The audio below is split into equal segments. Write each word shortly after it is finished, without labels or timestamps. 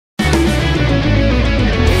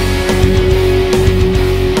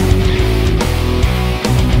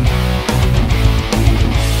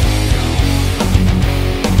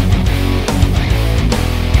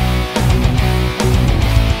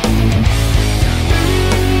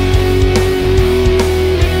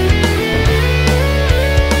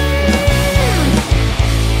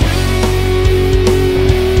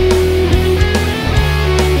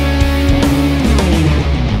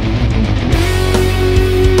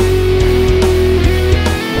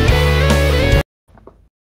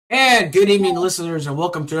And good evening, listeners, and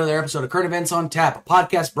welcome to another episode of Current Events on Tap, a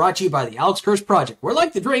podcast brought to you by the Alex Kirsch Project, where,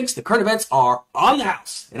 like the drinks, the current events are on the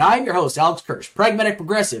house. And I'm your host, Alex Kirsch, pragmatic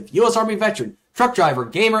progressive, U.S. Army veteran, truck driver,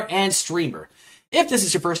 gamer, and streamer. If this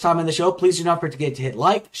is your first time on the show, please do not forget to hit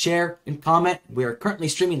like, share, and comment. We are currently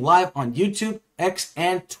streaming live on YouTube, X,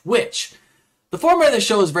 and Twitch. The format of the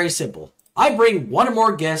show is very simple. I bring one or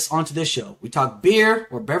more guests onto this show. We talk beer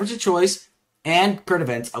or beverage of choice and current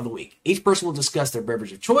events of the week. Each person will discuss their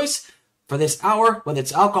beverage of choice for this hour, whether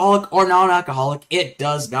it's alcoholic or non-alcoholic, it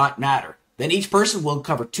does not matter. Then each person will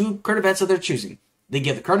cover two current events of their choosing. They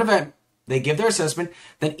give the current event, they give their assessment,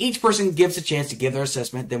 then each person gives a chance to give their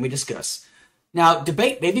assessment, then we discuss. Now,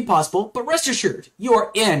 debate may be possible, but rest assured, you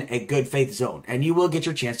are in a good faith zone, and you will get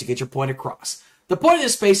your chance to get your point across. The point of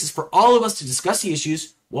this space is for all of us to discuss the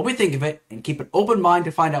issues, what we think of it, and keep an open mind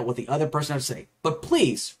to find out what the other person has to say. But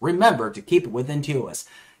please, remember to keep it within TOS.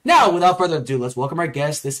 Now, without further ado, let's welcome our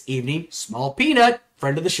guest this evening, Small Peanut,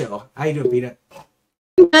 friend of the show. How you doing, Peanut?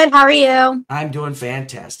 Good, how are you? I'm doing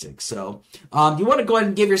fantastic. So, you want to go ahead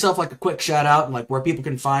and give yourself like a quick shout out and like where people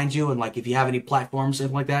can find you and like if you have any platforms,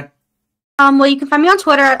 something like that? Well, you can find me on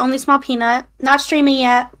Twitter at OnlySmallPeanut. Not streaming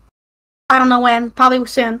yet. I don't know when. Probably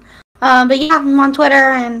soon. But yeah, I'm on Twitter,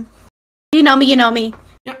 and you know me, you know me.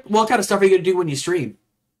 Yeah. What kind of stuff are you going to do when you stream?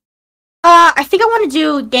 I think I want to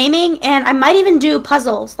do gaming, and I might even do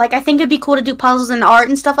puzzles. Like, I think it'd be cool to do puzzles and art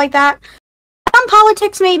and stuff like that. Some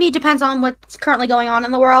politics, maybe. Depends on what's currently going on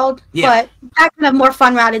in the world. Yeah. But that kind of more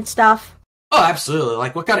fun-routed stuff. Oh, absolutely.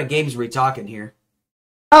 Like, what kind of games are we talking here?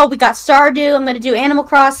 Oh, we got Stardew. I'm going to do Animal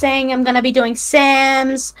Crossing. I'm going to be doing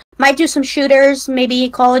Sims. Might do some shooters, maybe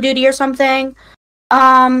Call of Duty or something.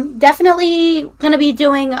 Definitely going to be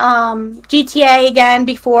doing GTA again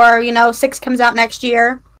before, 6 comes out next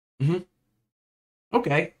year. Mm-hmm.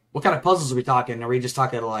 Okay. What kind of puzzles are we talking? Are we just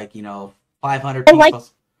talking like, 500 pieces? Like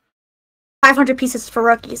 500 pieces for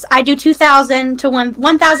rookies. I do 1,000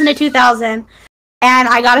 to 2,000. And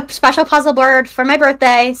I got a special puzzle board for my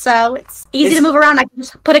birthday, so it's easy to move around. I can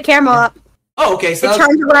just put a camera up. Oh, okay. So it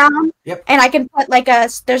turns around. Yep. And I can put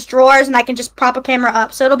there's drawers, and I can just prop a camera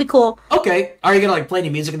up, so it'll be cool. Okay. Are you gonna play any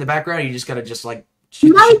music in the background? Or you just gotta I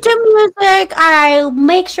do music. I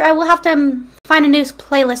make sure I will have to find a new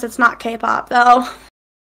playlist that's not K-pop though.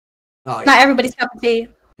 Oh, yeah. Not everybody's cup of tea.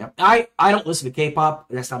 Yep. I don't listen to K-pop.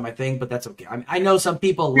 That's not my thing, but that's okay. I know some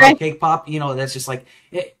people love K-pop. That's just like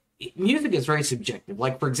music is very subjective.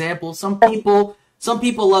 Like, for example, some people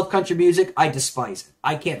love country music. I despise it.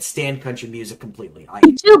 I can't stand country music completely. I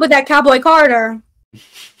do, but that Cowboy Carter,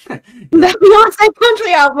 that Beyonce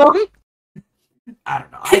country album. I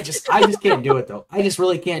don't know. I just can't do it though. I just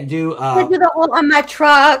really can't do. I do the whole on my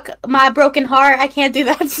truck, my broken heart. I can't do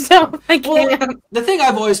that stuff. I can't. Well, the thing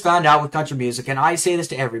I've always found out with country music, and I say this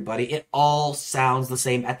to everybody, it all sounds the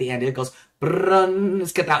same at the end. It goes,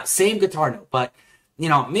 it's got that same guitar note, but.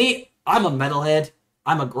 Me, I'm a metalhead.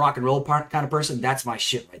 I'm a rock and roll kind of person. That's my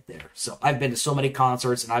shit right there. So I've been to so many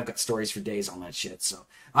concerts, and I've got stories for days on that shit. So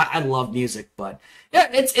I love music, but yeah,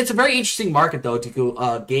 it's a very interesting market though to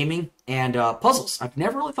go gaming and puzzles. I've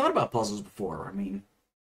never really thought about puzzles before. I mean,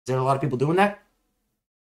 is there a lot of people doing that?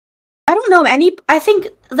 I don't know any. I think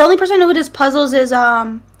the only person who does puzzles is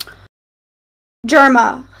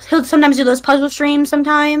Jerma. He'll sometimes do those puzzle streams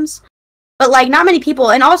sometimes, but not many people.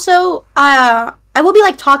 And also, I will be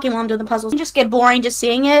talking while I'm doing the puzzles. It just get boring just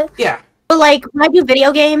seeing it. Yeah. But when I do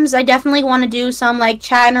video games, I definitely want to do some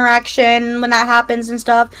chat interaction when that happens and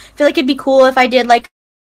stuff. I feel like it'd be cool if I did Yep,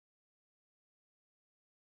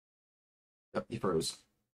 you froze.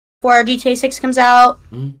 Before GTA 6 comes out.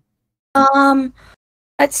 Mm-hmm.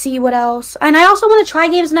 Let's see what else. And I also want to try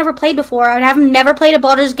games I've never played before. I have never played a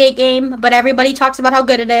Baldur's Gate game, but everybody talks about how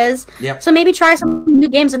good it is. Yep. So maybe try some new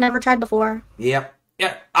games I've never tried before. Yep.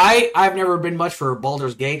 Yeah, I've never been much for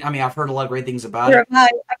Baldur's Gate. I mean, I've heard a lot of great things about it. I've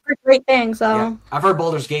heard great things, so. Yeah. I've heard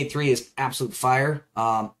Baldur's Gate 3 is absolute fire.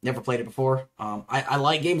 Never played it before. I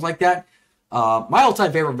like games like that. My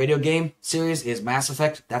all-time favorite video game series is Mass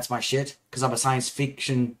Effect. That's my shit, because I'm a science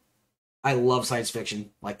fiction. I love science fiction.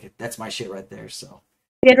 That's my shit right there, so.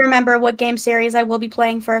 I did remember what game series I will be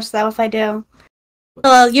playing first, though, if I do.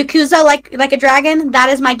 Yakuza, like a Dragon, that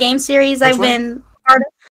is my game series I've been part of.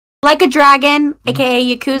 Like a Dragon, aka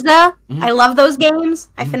Yakuza. I love those games.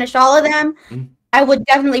 I finished all of them. I would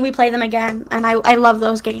definitely replay them again, and I love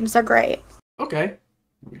those games. They're great. Okay.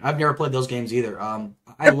 I've never played those games either.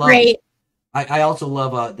 Great. I also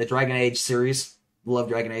love the Dragon Age series. Love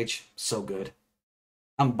Dragon Age. So good.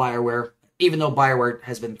 I'm BioWare. Even though BioWare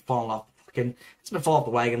has been falling off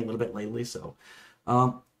the wagon a little bit lately, so.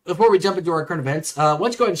 Before we jump into our current events, why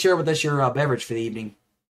don't you go ahead and share with us your beverage for the evening?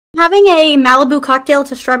 Having a Malibu cocktail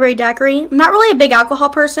to strawberry daiquiri. I'm not really a big alcohol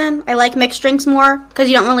person. I like mixed drinks more because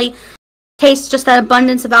you don't really taste just that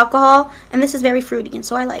abundance of alcohol. And this is very fruity, and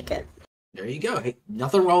so I like it. There you go. Hey,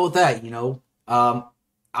 nothing wrong with that, you know.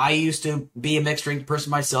 I used to be a mixed drink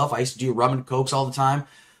person myself. I used to do rum and cokes all the time.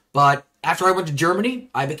 But after I went to Germany,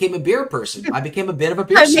 I became a beer person. I became a bit of a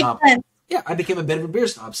beer snob. Yeah, I became a bit of a beer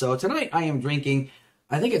snob. So tonight I am drinking,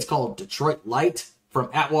 I think it's called Detroit Light from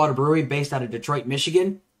Atwater Brewery, based out of Detroit,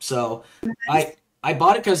 Michigan. So I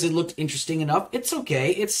bought it because it looked interesting enough. It's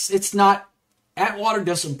okay. It's not, Atwater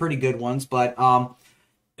does some pretty good ones, but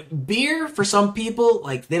beer for some people,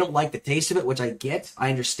 like, they don't like the taste of it, which I get, I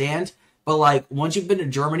understand. But like, once you've been to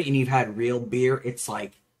Germany and you've had real beer, it's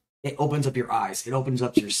like, it opens up your eyes, it opens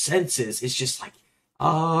up your senses. It's just like,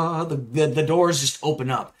 the doors just open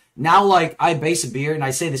up. Now, like, I base a beer, and I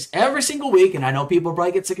say this every single week, and I know people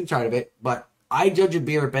probably get sick and tired of it, but I judge a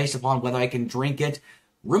beer based upon whether I can drink it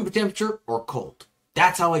room temperature or cold.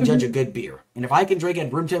 That's how I judge a good beer. And if I can drink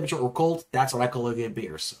it room temperature or cold, that's what I call a good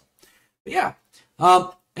beer. So, but yeah.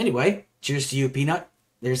 Anyway, cheers to you, Peanut.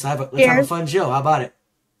 Let's have a fun show. How about it?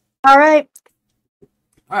 All right.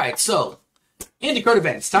 All right, so, into current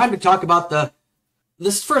events. Time to talk about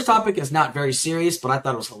this first topic is not very serious, but I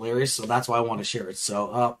thought it was hilarious, so that's why I want to share it.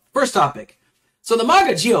 So, first topic. So, the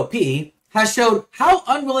MAGA GOP has showed how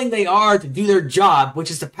unwilling they are to do their job, which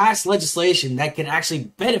is to pass legislation that can actually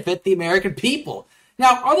benefit the American people.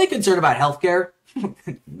 Now, are they concerned about healthcare?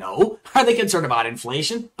 No. Are they concerned about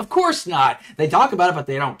inflation? Of course not. They talk about it, but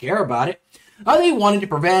they don't care about it. Are they wanting to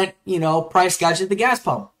prevent, price gouging at the gas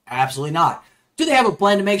pump? Absolutely not. Do they have a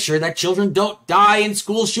plan to make sure that children don't die in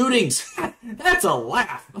school shootings? That's a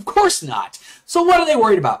laugh. Of course not. So what are they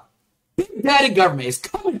worried about? Big Daddy government is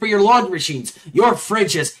coming for your laundry machines, your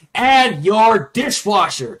fridges, and your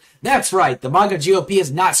dishwasher. That's right. The MAGA GOP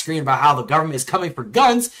is not screaming about how the government is coming for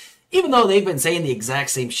guns, even though they've been saying the exact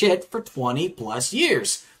same shit for 20 plus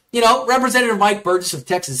years. Representative Mike Burgess of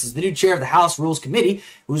Texas is the new chair of the House Rules Committee,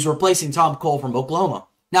 who's replacing Tom Cole from Oklahoma.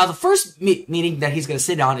 Now, the first meeting that he's going to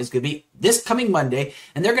sit on is going to be this coming Monday,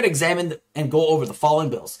 and they're going to examine and go over the following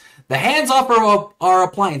bills: the Hands Off Our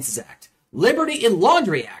Appliances Act, Liberty in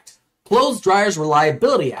Laundry Act, Clothes Dryers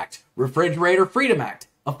Reliability Act, Refrigerator Freedom Act,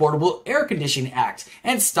 Affordable Air Conditioning Act,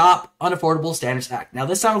 and Stop Unaffordable Standards Act. Now,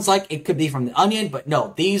 this sounds like it could be from The Onion, but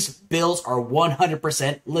no, these bills are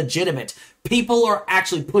 100% legitimate. People are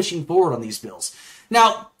actually pushing forward on these bills.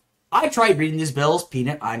 Now, I tried reading these bills.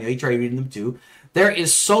 Peanut, I know you tried reading them too. There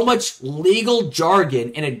is so much legal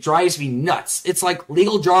jargon, and it drives me nuts. It's like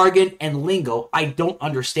legal jargon and lingo. I don't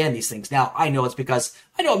understand these things. Now, I know it's because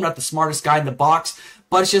I know I'm not the smartest guy in the box,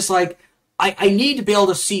 but it's just like, I need to be able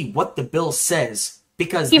to see what the bill says.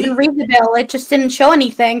 Because even read the bill, it just didn't show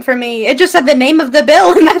anything for me. It just said the name of the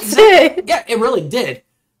bill, and that's it. Yeah, it really did.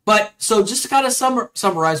 But, so just to kind of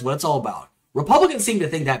summarize what it's all about. Republicans seem to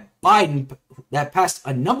think that Biden, that passed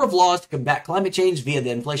a number of laws to combat climate change via the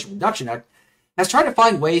Inflation Reduction Act, has tried to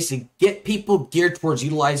find ways to get people geared towards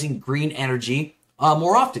utilizing green energy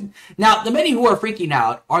more often. Now, the many who are freaking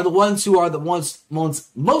out are the ones who are the ones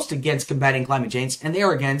most against combating climate change, and they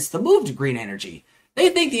are against the move to green energy. They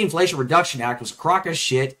think the Inflation Reduction Act was a crock of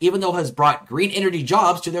shit, even though it has brought green energy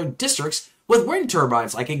jobs to their districts with wind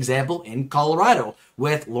turbines, like example in Colorado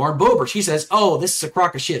with Lauren Boebert. She says, oh, this is a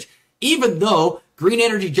crock of shit, even though green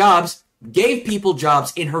energy jobs gave people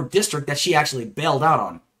jobs in her district that she actually bailed out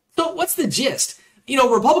on. So what's the gist?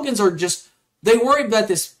 Republicans are just, they worry that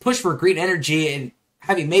this push for green energy and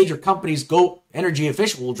having major companies go energy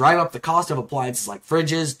efficient will drive up the cost of appliances like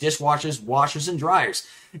fridges, dishwashers, washers, and dryers.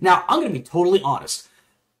 Now, I'm going to be totally honest.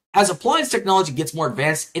 As appliance technology gets more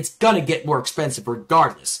advanced, it's going to get more expensive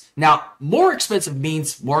regardless. Now, more expensive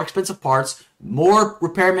means more expensive parts. More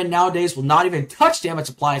repairmen nowadays will not even touch damaged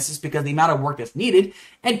appliances because of the amount of work that's needed,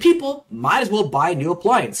 and people might as well buy a new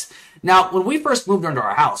appliance. Now, when we first moved into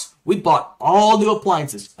our house, we bought all new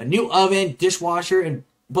appliances, a new oven, dishwasher,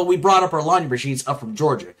 but we brought up our laundry machines up from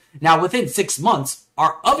Georgia. Now, within 6 months,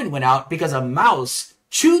 our oven went out because a mouse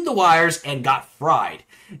chewed the wires and got fried.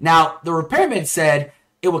 Now, the repairman said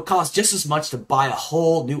it would cost just as much to buy a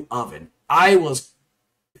whole new oven. I was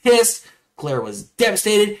pissed. Claire was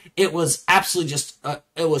devastated. It was absolutely just,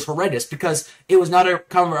 it was horrendous because it was not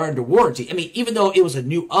covered under warranty. I mean, even though it was a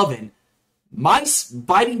new oven, mice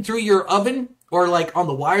biting through your oven or like on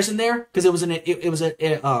the wires in there, because it was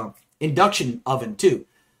an induction oven too.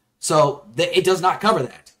 So it does not cover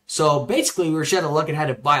that. So basically we were shut of luck and had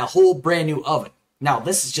to buy a whole brand new oven. Now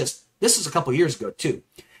this is a couple years ago too.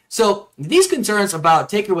 So these concerns about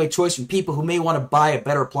taking away choice from people who may want to buy a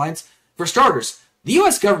better appliance, for starters, the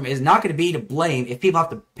U.S. government is not going to be to blame if people have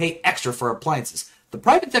to pay extra for appliances. the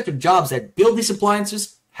private sector jobs that build these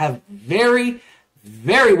appliances have very,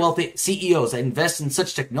 very wealthy CEOs that invest in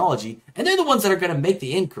such technology, and they're the ones that are going to make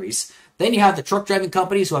the increase. Then you have the truck driving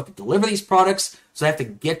companies who have to deliver these products, so they have to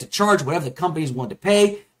get to charge whatever the companies want to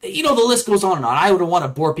pay. You know, the list goes on and on. I wouldn't want to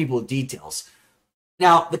bore people with details.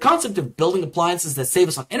 Now, the concept of building appliances that save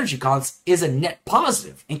us on energy costs is a net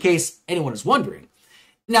positive, in case anyone is wondering.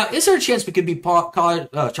 Now, is there a chance we could be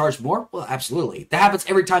charged more? Well, absolutely. That happens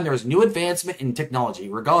every time there is new advancement in technology,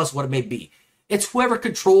 regardless of what it may be. It's whoever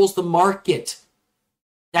controls the market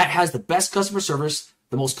that has the best customer service,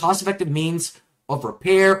 the most cost-effective means of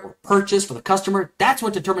repair or purchase for the customer. That's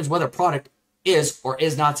what determines whether a product is or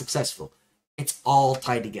is not successful. It's all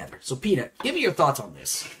tied together. So, Peanut, give me your thoughts on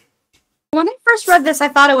this. When I first read this, I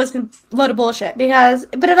thought it was a load of bullshit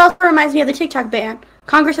but it also reminds me of the TikTok ban.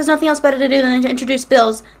 Congress has nothing else better to do than to introduce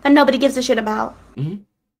bills that nobody gives a shit about.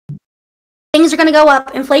 Mm-hmm. Things are going to go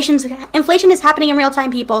up. Inflation is happening in real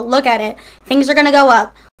time, people. Look at it. Things are going to go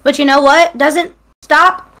up. But you know what? Doesn't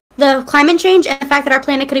stop the climate change and the fact that our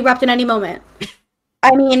planet could erupt at any moment.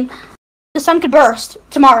 I mean, the sun could burst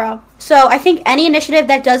tomorrow. So I think any initiative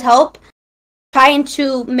that does help trying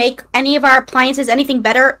to make any of our appliances anything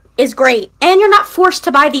better is great. And you're not forced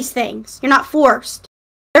to buy these things. You're not forced.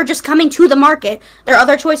 They're just coming to the market. There are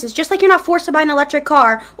other choices. Just like you're not forced to buy an electric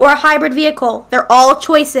car or a hybrid vehicle. They're all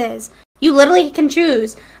choices. You literally can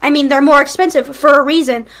choose. I mean, they're more expensive for a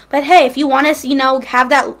reason. But hey, if you want to, have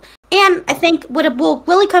that. And I think what will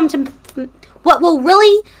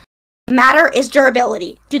really matter is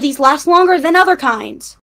durability. Do these last longer than other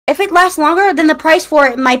kinds? If it lasts longer, then the price for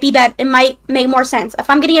it might be better. It might make more sense. If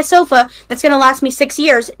I'm getting a sofa that's going to last me 6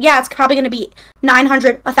 years, yeah, it's probably going to be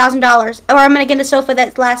 $900, $1,000. Or I'm going to get a sofa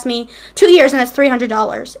that lasts me 2 years and that's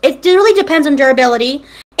 $300. It really depends on durability.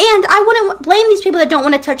 And I wouldn't blame these people that don't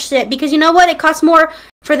want to touch shit because you know what? It costs more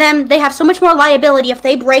for them. They have so much more liability if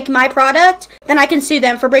they break my product, then I can sue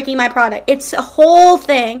them for breaking my product. It's a whole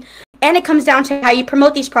thing. And it comes down to how you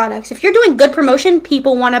promote these products. If you're doing good promotion,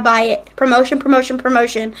 people want to buy it. Promotion, promotion,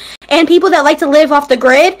 promotion. And people that like to live off the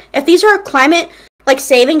grid, if these are climate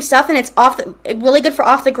saving stuff and it's really good for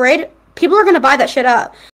off the grid, people are going to buy that shit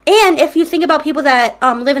up. And if you think about people that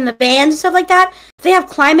live in the vans and stuff like that, if they have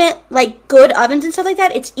climate good ovens and stuff like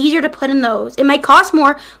that, it's easier to put in those. It might cost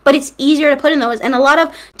more, but it's easier to put in those. And a lot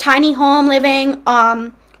of tiny home living,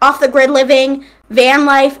 off the grid living, van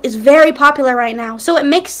life is very popular right now, so it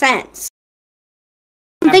makes sense.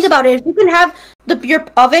 Think about it. If you can have your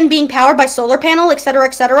oven being powered by solar panel,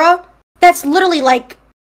 etc., that's literally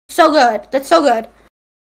so good. That's so good.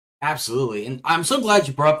 Absolutely, and I'm so glad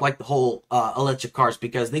you brought up the whole electric cars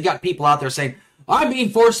because they got people out there saying I'm being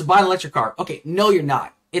forced to buy an electric car. Okay, no, you're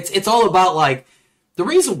not. It's all about the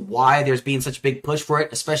reason why there's being such a big push for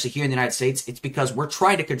it, especially here in the United States. It's because we're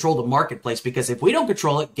trying to control the marketplace. Because if we don't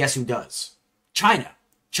control it, guess who does? China.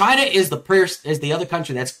 China is the other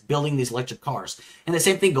country that's building these electric cars. And the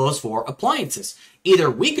same thing goes for appliances. Either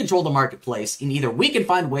we control the marketplace and either we can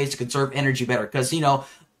find ways to conserve energy better. Because,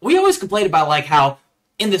 we always complain about how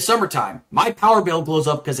in the summertime, my power bill goes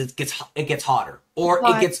up because it gets hotter. Or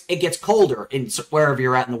it gets colder in wherever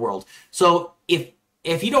you're at in the world. So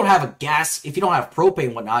if you don't have if you don't have propane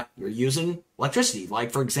and whatnot, you're using electricity.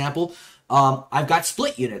 For example, I've got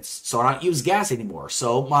split units, so I don't use gas anymore.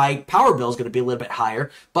 So my power bill is going to be a little bit higher,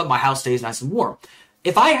 but my house stays nice and warm.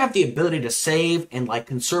 If I have the ability to save and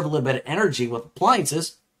conserve a little bit of energy with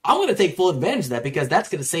appliances, I'm going to take full advantage of that because that's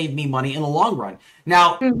going to save me money in the long run.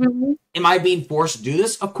 Now, am I being forced to do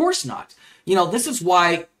this? Of course not. This is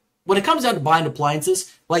why when it comes down to buying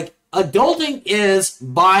appliances, adulting is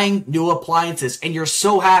buying new appliances, and you're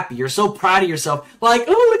so happy, you're so proud of yourself. Oh,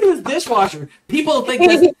 look at this dishwasher. People think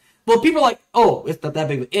this. Well, people are oh, it's not that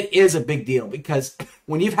big. It is a big deal because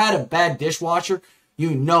when you've had a bad dishwasher,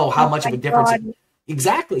 you know how much of a difference.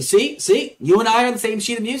 Exactly. See, you and I are on the same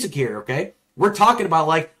sheet of music here. Okay, we're talking about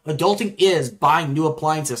adulting is buying new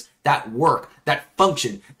appliances that work, that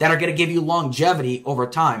function, that are going to give you longevity over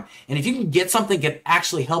time. And if you can get something that can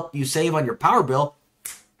actually help you save on your power bill,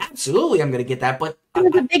 absolutely, I'm going to get that. But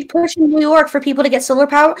there's a big push in New York for people to get solar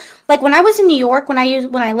power. When I was in New York, when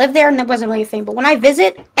I lived there, and that wasn't really a thing. But when I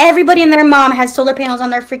visit, everybody and their mom has solar panels on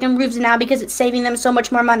their freaking roofs now because it's saving them so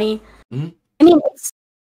much more money. Mm-hmm. I mean,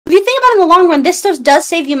 if you think about it in the long run, this stuff does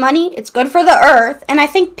save you money. It's good for the earth, and I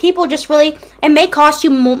think people just really. It may cost you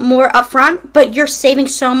more upfront, but you're saving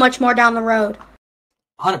so much more down the road.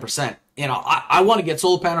 100%. I want to get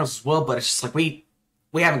solar panels as well, but it's just we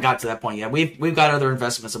haven't got to that point yet. We've got other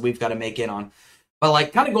investments that we've got to make in on.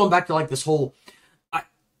 But kind of going back to this whole,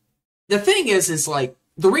 the thing is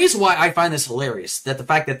the reason why I find this hilarious, that the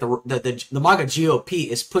fact that the MAGA GOP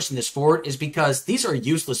is pushing this forward, is because these are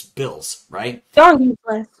useless bills, right? They are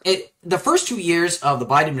useless. The first 2 years of the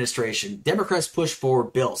Biden administration, Democrats pushed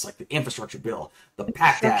forward bills like the infrastructure bill, the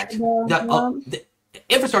PACT Act. The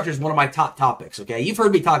infrastructure is one of my top topics, okay? You've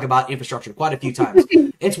heard me talk about infrastructure quite a few times.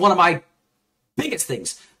 It's one of my biggest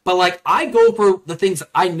things. But, like, I go for the things that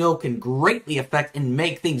I know can greatly affect and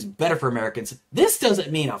make things better for Americans. This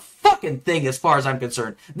doesn't mean a fucking thing as far as I'm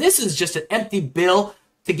concerned. This is just an empty bill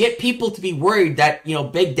to get people to be worried that, you know,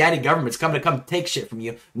 big daddy government's coming to come take shit from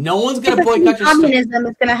you. No one's going to boycott your communism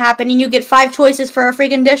is going to happen, and you get 5 choices for a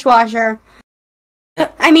freaking dishwasher.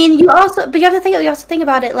 I mean, you also think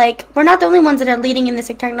about it, like, we're not the only ones that are leading in this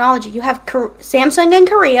technology. You have Samsung in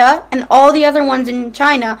Korea and all the other ones in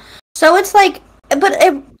China. So it's like,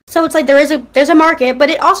 there's a market, but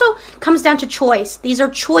it also comes down to choice. These are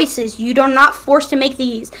choices. You are not forced to make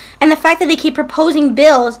these. And the fact that they keep proposing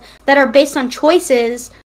bills that are based on choices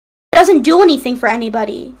doesn't do anything for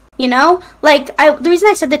anybody. You know? Like, the reason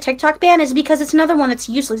I said the TikTok ban is because it's another one that's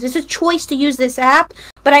useless. It's a choice to use this app,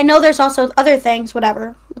 but I know there's also other things,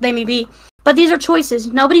 whatever they may be. But these are choices.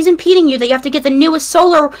 Nobody's impeding you that you have to get the newest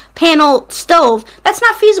solar panel stove. That's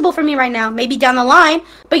not feasible for me right now. Maybe down the line.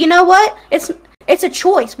 But you know what? It's a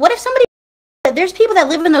choice. What if somebody... There's people that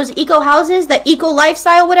live in those eco houses, that eco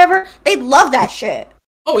lifestyle, whatever. They love that shit.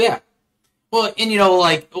 Oh, yeah. Well, and, you know,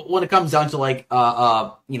 like, when it comes down to, like,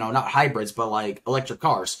 you know, not hybrids, but, like, electric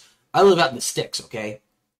cars. I live out in the sticks, okay?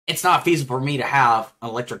 It's not feasible for me to have an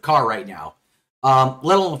electric car right now.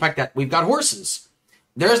 Let alone the fact that we've got horses.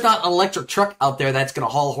 There's not an electric truck out there that's going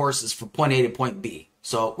to haul horses from point A to point B.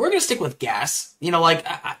 So we're going to stick with gas. You know, like,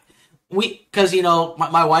 because, you know,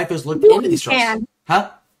 my wife has looked into these trucks.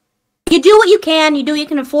 Huh? You do what you can. You do what you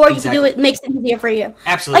can afford. Exactly. You can do it makes it easier for you.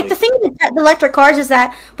 Absolutely. Like, the thing with the electric cars is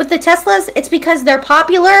that with the Teslas, it's because they're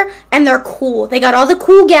popular and they're cool. They got all the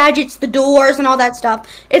cool gadgets, the doors, and all that stuff.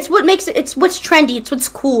 It's what makes it. It's what's trendy. It's what's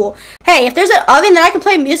cool. Hey, if there's an oven that I can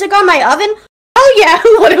play music on my oven, oh yeah,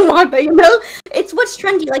 who wouldn't want that? You know, it's what's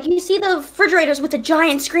trendy. Like, you see the refrigerators with the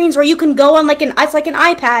giant screens where you can go on it's like an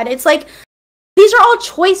iPad. It's like, these are all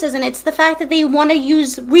choices, and it's the fact that they want to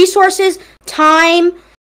use resources, time,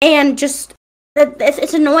 and just,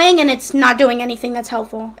 it's annoying, and it's not doing anything that's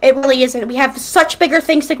helpful. It really isn't. We have such bigger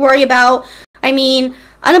things to worry about. I mean,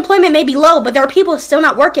 unemployment may be low, but there are people still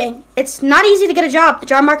not working. It's not easy to get a job. The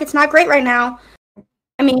job market's not great right now.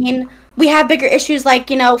 I mean, we have bigger issues like,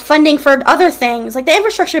 you know, funding for other things. Like the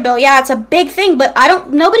infrastructure bill, yeah, it's a big thing, but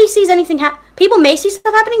nobody sees anything people may see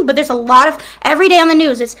stuff happening, but there's a lot of, every day on the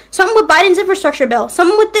news, it's something with Biden's infrastructure bill,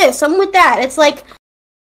 something with this, something with that. It's like,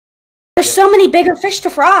 there's so many bigger fish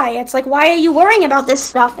to fry. It's like, why are you worrying about this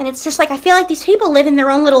stuff? And it's just like, I feel like these people live in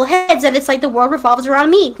their own little heads, and it's like the world revolves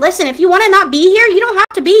around me. Listen, if you want to not be here, you don't have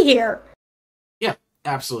to be here. Yeah,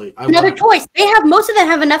 absolutely. Another choice. Most of them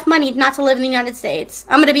have enough money not to live in the United States.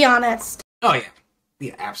 I'm going to be honest. Oh, yeah.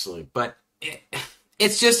 Yeah, absolutely. But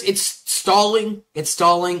it's stalling. It's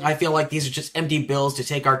stalling. I feel like these are just empty bills to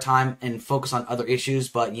take our time and focus on other issues.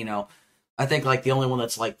 But, you know, I think, like, the only one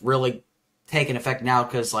that's, like, really taking effect now,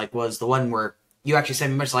 because, like, was the one where you actually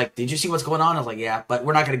sent me a message, like, did you see what's going on? I was like, yeah, but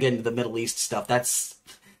we're not going to get into the Middle East stuff. That's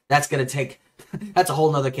going to take, that's a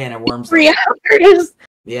whole nother can of worms. 3 hours.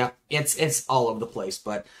 Yeah, it's all over the place.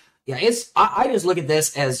 But, yeah, I just look at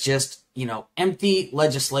this as just, you know, empty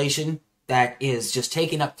legislation that is just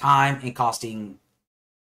taking up time and costing,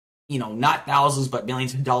 you know, not thousands, but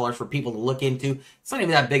millions of dollars for people to look into. It's not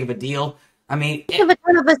even that big of a deal. I mean, think of a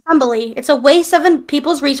ton of assembly. It's a waste of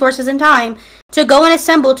people's resources and time to go and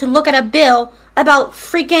assemble to look at a bill about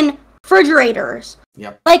freaking refrigerators.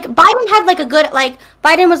 Yep. Like, Biden had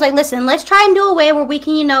Biden was like, listen, let's try and do a way where we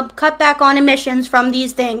can, you know, cut back on emissions from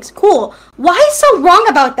these things. Cool. Why is so wrong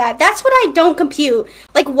about that? That's what I don't compute.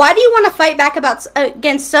 Like, why do you want to fight back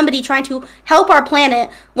against somebody trying to help our planet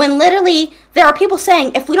when literally there are people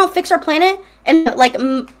saying if we don't fix our planet in like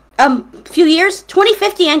few years,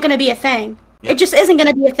 2050 ain't going to be a thing. Yep. It just isn't going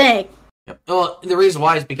to be a thing. Yep. Well, the reason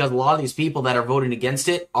why is because a lot of these people that are voting against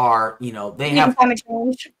it are, you know, they have climate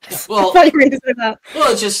change. Well,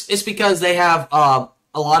 it's because they have a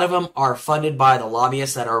lot of them are funded by the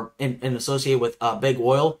lobbyists that are associated with big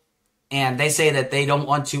oil, and they say that they don't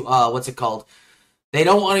want to what's it called? They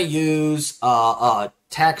don't want to use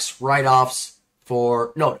tax write-offs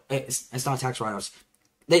for it's not tax write-offs.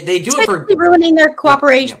 They do it for ruining their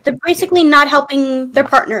cooperation. They're basically not helping their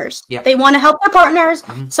partners. Yep. They want to help their partners.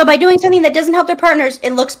 Mm-hmm. So by doing something that doesn't help their partners,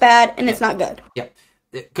 it looks bad and it's not good. Yeah.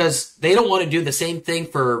 Because they don't want to do the same thing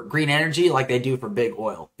for green energy like they do for big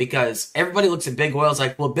oil. Because everybody looks at big oil as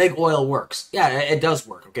like, well, big oil works. Yeah, it does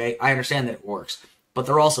work, okay? I understand that it works. but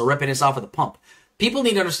they're also ripping us off at the pump. People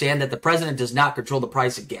need to understand that the president does not control the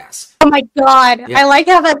price of gas. Oh my god. Yep. I like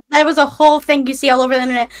how that was a whole thing you see all over the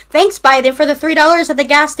internet. Thanks, Biden, for the $3 at the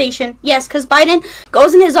gas station. Yes, because Biden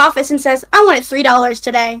goes in his office and says, I want it $3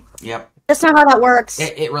 today. Yep. That's not how that works.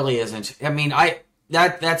 It really isn't. I mean,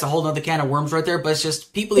 that's a whole other can of worms right there, but it's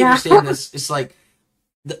just, people need to understand this. It's like,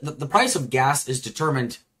 the price of gas is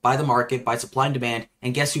determined by the market, by supply and demand,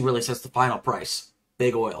 and guess who really sets the final price?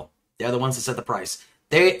 Big oil. They're the ones that set the price.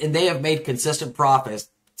 They have made consistent profits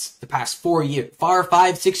the past 4 years,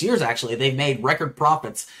 5, 6 years actually. They've made record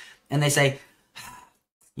profits, and they say,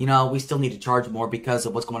 we still need to charge more because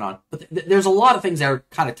of what's going on. But there's a lot of things that are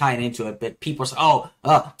kind of tying into it. But people say,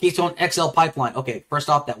 Keystone XL pipeline. Okay, first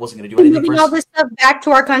off, that wasn't going to do anything. Moving all this stuff back to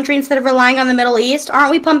our country instead of relying on the Middle East. Aren't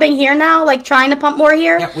we pumping here now? Like trying to pump more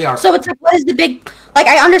here? Yeah, we are. So it's like, what is the big? Like,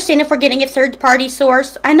 I understand if we're getting a third-party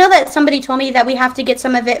source. I know that somebody told me that we have to get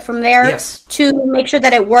some of it from there to make sure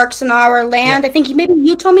that it works in our land. Yep. I think maybe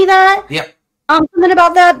you told me that. Yep. Something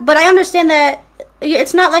about that. But I understand that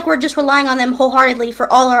it's not like we're just relying on them wholeheartedly for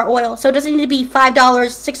all our oil. So it doesn't need to be $5,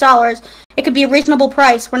 $6. It could be a reasonable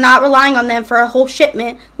price. We're not relying on them for a whole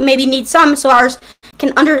shipment. We maybe need some so our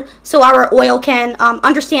oil can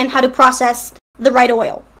understand how to process the right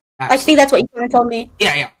oil. Absolutely. I think that's what you told me.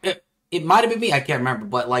 Yeah. It might have been me. I can't remember,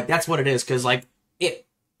 but like that's what it is. Because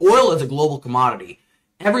oil is a global commodity.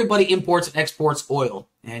 Everybody imports and exports oil.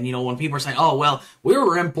 And when people are saying, "Oh well, we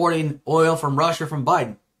were importing oil from Russia from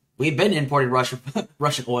Biden," we've been importing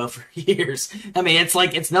Russian oil for years. I mean,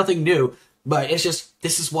 it's nothing new. But it's just,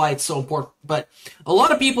 this is why it's so important. But a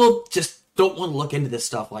lot of people just don't want to look into this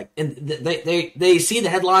stuff. And they see the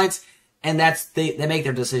headlines, and they make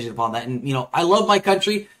their decision upon that. And I love my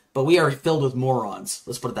country, but we are filled with morons.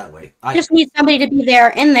 Let's put it that way. I just need somebody to be in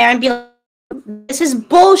there and be like, this is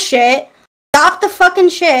bullshit. Stop the fucking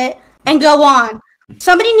shit and go on.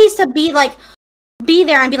 Somebody needs to be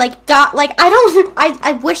there and be like, God,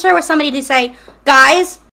 I wish there was somebody to say,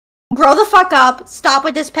 guys, grow the fuck up, stop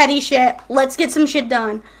with this petty shit, let's get some shit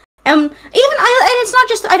done. And it's not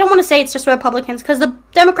just, I don't want to say it's just Republicans, because the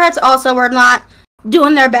Democrats also are not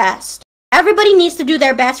doing their best. Everybody needs to do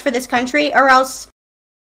their best for this country, or else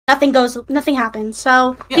nothing happens.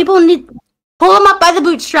 So people need to pull them up by the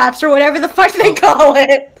bootstraps, or whatever the fuck they call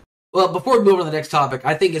it. Well, before we move on to the next topic,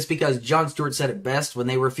 I think it's because Jon Stewart said it best when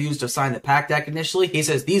they refused to sign the PACT Act initially. He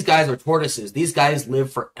says, these guys are tortoises. These guys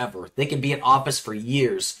live forever. They can be in office for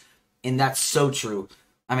years. And that's so true.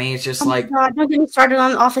 I mean, it's just my God, don't get me started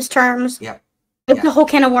on office terms. Yeah. It's a whole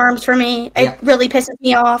can of worms for me. It really pisses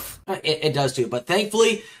me off. It does too. But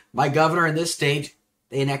thankfully, my governor in this state,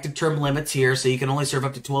 they enacted term limits here, so you can only serve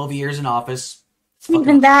up to 12 years in office.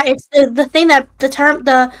 Even that, it's the thing that the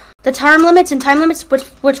term limits and time limits,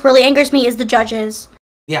 which really angers me, is the judges.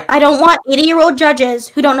 Yeah. I don't want 80-year-old judges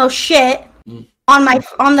who don't know shit on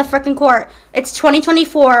the frickin' court. It's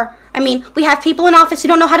 2024. I mean, we have people in office who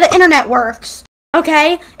don't know how the internet works.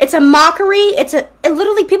 Okay? It's a mockery.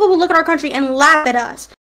 Literally, people will look at our country and laugh at us.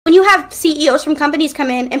 When you have CEOs from companies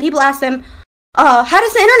come in and people ask them, how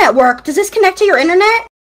does the internet work? Does this connect to your internet?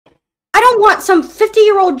 I don't want some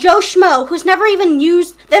 50-year-old Joe Schmo who's never even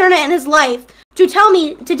used the internet in his life to tell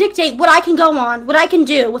me, to dictate what I can go on, what I can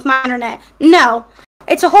do with my internet. No.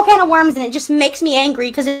 It's a whole can of worms, and it just makes me angry,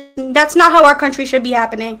 because that's not how our country should be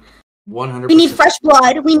happening. 100%. We need fresh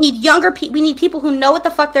blood. We need younger people. We need people who know what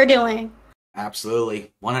the fuck they're doing.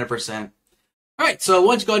 Absolutely. 100%. All right, so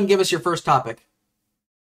why don't you go ahead and give us your first topic?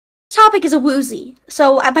 Topic is a woozy.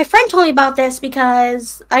 So my friend told me about this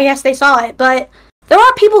because I guess they saw it, but there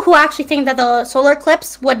are people who actually think that the solar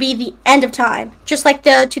eclipse would be the end of time, just like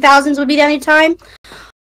the 2000s would be the end of time.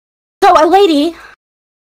 So a lady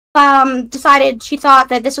decided she thought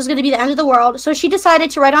that this was going to be the end of the world, so she decided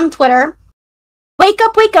to write on Twitter, wake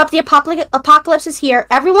up, the apocalypse is here.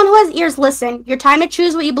 Everyone who has ears, listen. Your time to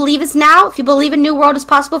choose what you believe is now. If you believe a new world is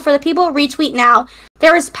possible for the people, retweet now.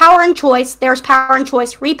 There is power in choice. There's power in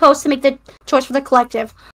choice. Repost to make the choice for the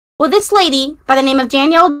collective. Well, this lady, by the name of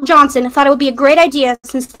Danielle Johnson, thought it would be a great idea,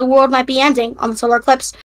 since the world might be ending on the solar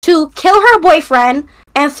eclipse, to kill her boyfriend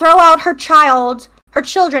and throw out her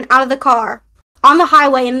children out of the car on the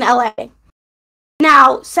highway in LA.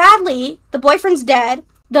 Now, sadly, the boyfriend's dead.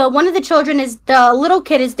 One of the children the little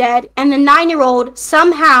kid is dead, and the 9-year-old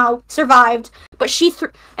somehow survived. But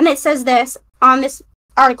and it says this on this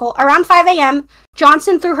article: around 5 a.m.,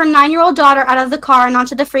 Johnson threw her 9-year-old daughter out of the car and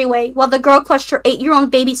onto the freeway, while the girl clutched her 8-year-old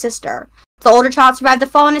baby sister. The older child survived the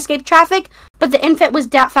fall and escaped traffic, but the infant was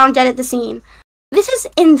found dead at the scene. This is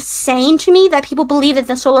insane to me, that people believe that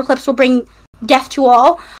the solar eclipse will bring death to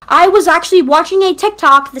all. I was actually watching a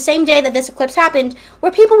TikTok the same day that this eclipse happened,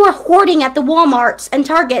 where people were hoarding at the Walmarts and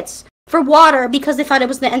Targets for water because they thought it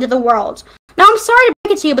was the end of the world. Now, I'm sorry to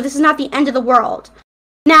break it to you, but this is not the end of the world.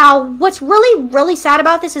 Now, what's really, really sad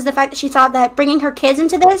about this is the fact that she thought that bringing her kids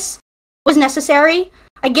into this was necessary.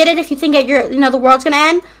 I get it if you think that the world's gonna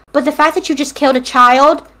end, but the fact that you just killed a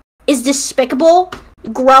child is despicable,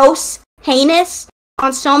 gross, heinous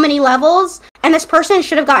on so many levels, and this person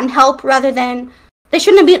should have gotten help rather than they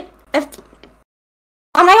shouldn't have been.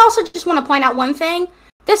 And I also just want to point out one thing.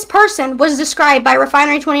 This person was described by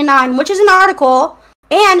Refinery 29, which is an article,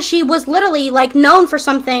 and she was literally like known for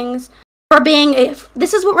some things for being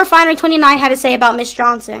this is what Refinery 29 had to say about Miss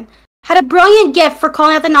Johnson. Had a brilliant gift for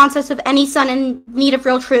calling out the nonsense of any son in need of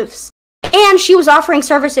real truths. And she was offering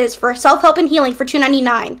services for self-help and healing for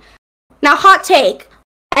 $2.99. Now, hot take.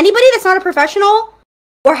 Anybody that's not a professional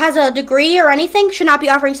or has a degree or anything should not be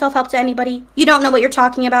offering self-help to anybody. You don't know what you're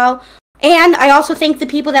talking about. And I also think the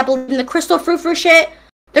people that believe in the crystal frou-frou shit,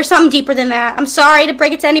 there's something deeper than that. I'm sorry to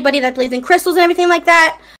break it to anybody that believes in crystals and everything like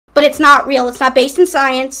that, but it's not real. It's not based in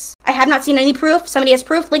science. I have not seen any proof. Somebody has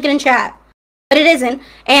proof, link it in chat. But it isn't.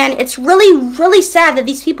 And it's really, really sad that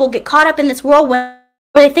these people get caught up in this whirlwind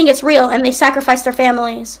where they think it's real and they sacrifice their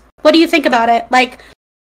families. What do you think about it? Like,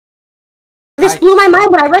 this blew my mind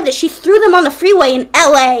when I read that she threw them on the freeway in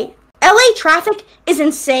LA. LA traffic is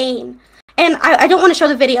insane. And I don't want to show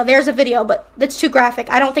the video. There's a video, but it's too graphic.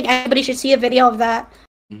 I don't think anybody should see a video of that.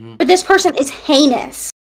 Mm-hmm. But this person is heinous.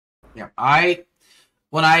 Yeah,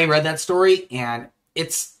 when I read that story, and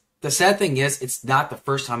the sad thing is, it's not the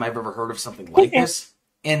first time I've ever heard of something like this.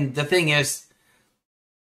 And the thing is,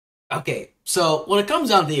 okay, so when it comes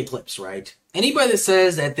down to the eclipse, right? Anybody that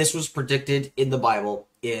says that this was predicted in the Bible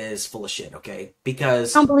is full of shit, okay?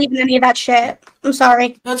 Because I don't believe in any of that shit. I'm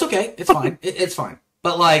sorry. That's okay. It's fine. It's fine.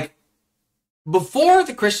 But like, before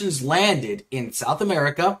the Christians landed in South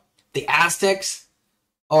America, the Aztecs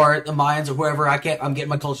or the Mayans or whoever, I'm getting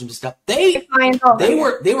my culture mixed up. They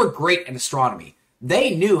were great in astronomy.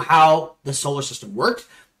 They knew how the solar system worked.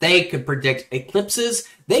 They could predict eclipses.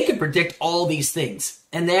 They could predict all these things.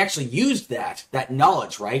 And they actually used that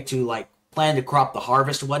knowledge, right, to like plan to crop the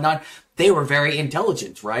harvest and whatnot. They were very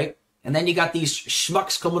intelligent, right? And then you got these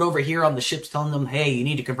schmucks coming over here on the ships telling them, hey, you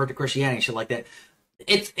need to convert to Christianity and shit like that.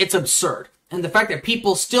 It's absurd. And the fact that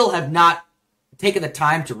people still have not taken the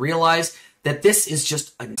time to realize that this is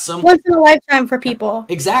just once in a lifetime for people.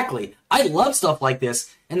 Exactly. I love stuff like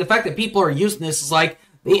this. And the fact that people are using this is like,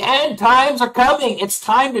 the end times are coming. It's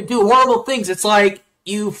time to do horrible things. It's like,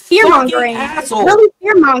 you fear-mongering. Asshole. Really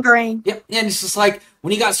fear-mongering. Yep. And it's just like,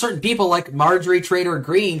 when you got certain people like Marjorie Trader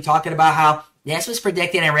Green talking about how this was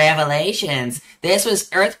predicted in Revelations. This was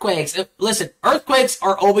earthquakes. Listen, earthquakes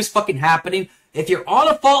are always fucking happening. If you're on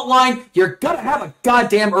a fault line, you're gonna have a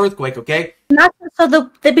goddamn earthquake, okay? Not so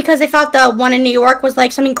because they thought the one in New York was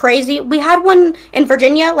like something crazy. We had one in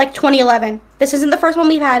Virginia like 2011. This isn't the first one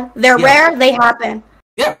we've had. They're rare. They happen.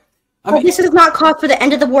 Yeah. But this is not cause for the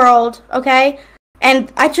end of the world, okay?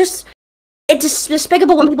 And it's just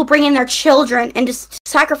despicable when people bring in their children and just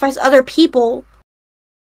sacrifice other people.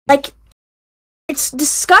 Like, it's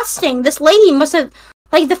disgusting. This lady must have,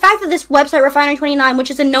 like, the fact that this website, Refinery 29,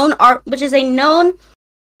 which is a known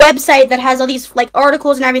website that has all these, like,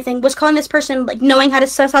 articles and everything, was calling this person, like, knowing how to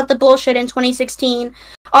suss out the bullshit in 2016,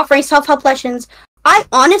 offering self-help lessons. I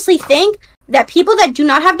honestly think that people that do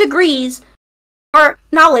not have degrees or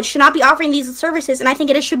knowledge should not be offering these services, and I think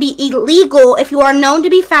it should be illegal if you are known to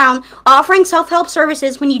be found offering self-help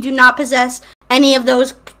services when you do not possess any of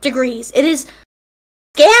those degrees. It is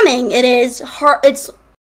scamming. It is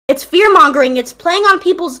it's fear-mongering. It's playing on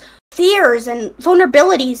people's fears and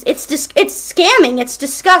vulnerabilities. It's scamming. It's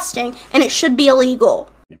disgusting, and it should be illegal.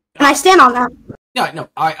 And I stand on that. Yeah, no,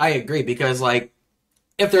 I agree, because like,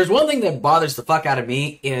 if there's one thing that bothers the fuck out of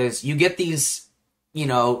me is you get these,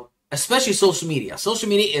 especially social media. Social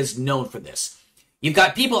media is known for this. You've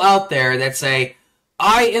got people out there that say,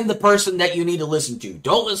 I am the person that you need to listen to.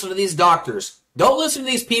 Don't listen to these doctors. Don't listen to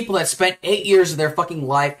these people that spent 8 years of their fucking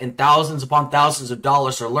life and thousands upon thousands of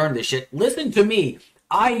dollars to learn this shit. Listen to me.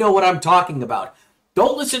 I know what I'm talking about.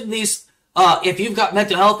 Don't listen to these, if you've got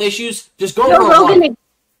mental health issues, just go for a walk.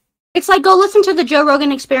 It's like, go listen to the Joe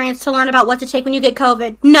Rogan Experience to learn about what to take when you get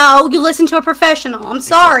COVID. No, you listen to a professional. I'm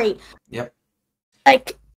sorry. Yep.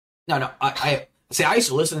 Like... No, I used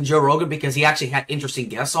to listen to Joe Rogan because he actually had interesting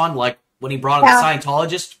guests on, like when he brought up the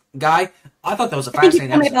Scientologist guy. I thought that was a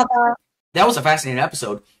fascinating episode. That was a fascinating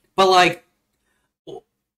episode. But like,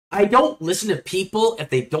 I don't listen to people if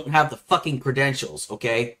they don't have the fucking credentials,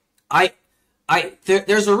 okay?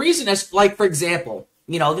 There's a reason, as like, for example,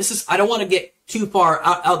 this is, I don't want to get too far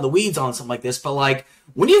out in the weeds on something like this, but like,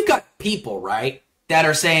 when you've got people, right, that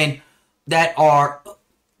are saying, that are,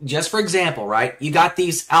 just for example, right, you got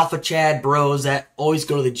these alpha Chad bros that always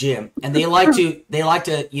go to the gym, and they like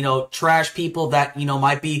to, trash people that,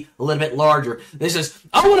 might be a little bit larger. This is,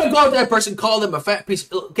 I want to go to that person, call them a fat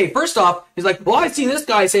piece. Okay, first off, he's like, well, I see this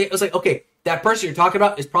guy say, it was like, okay, that person you're talking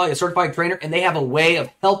about is probably a certified trainer, and they have a way of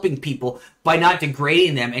helping people by not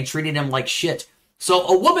degrading them and treating them like shit. So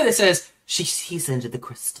a woman that says, she sees into the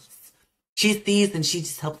crystals, she sees and she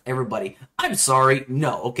just helps everybody. I'm sorry,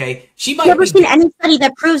 no, okay? She might. I've never seen any study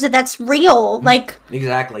that proves that that's real. Like,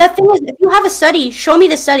 exactly. The thing is, if you have a study, show me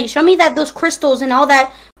the study. Show me that those crystals and all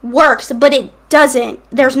that works, but it doesn't.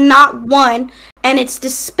 There's not one, and it's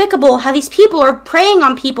despicable how these people are preying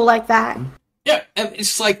on people like that. Yeah, and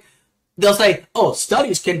it's like, they'll say, oh,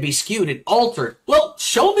 studies can be skewed and altered. Well,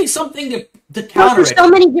 show me something to counter it. So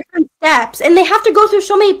many different steps, and they have to go through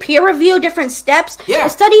so many peer review different steps. Yeah. A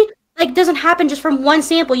study doesn't happen just from one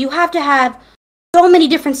sample. You have to have so many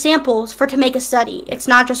different samples to make a study. It's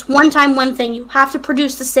not just one time, one thing. You have to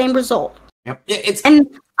produce the same result. Yep.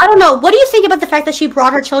 And I don't know. What do you think about the fact that she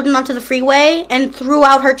brought her children onto the freeway and threw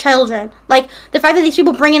out her children? Like, the fact that these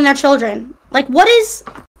people bring in their children. Like, what is...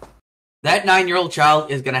 That 9-year-old child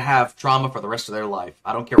is going to have trauma for the rest of their life.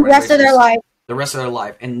 I don't care what the rest of their life. The rest of their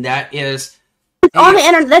life. And that is... It's on the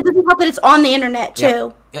internet. That doesn't help that it's on the internet,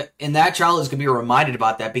 too. Yeah. And that child is going to be reminded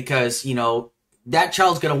about that because, that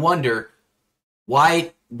child's going to wonder,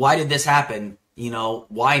 why did this happen?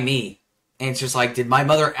 Why me? And it's just like, did my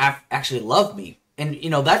mother actually love me? And,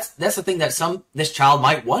 that's the thing that this child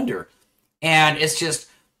might wonder. And it's just,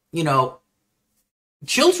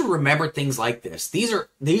 children remember things like this.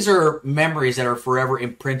 These are memories that are forever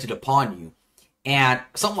imprinted upon you. And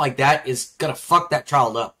something like that is gonna fuck that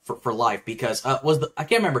child up for life because I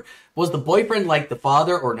can't remember, was the boyfriend like the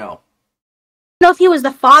father or no? I don't know if he was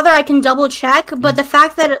the father, I can double check, but the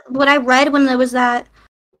fact that what I read when there was that,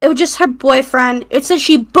 it was just her boyfriend. It said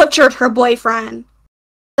she butchered her boyfriend.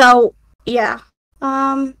 So, yeah.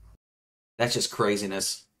 That's just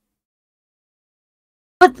craziness.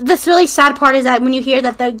 But the really sad part is that when you hear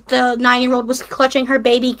that the 9-year-old was clutching her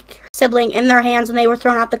baby sibling in their hands when they were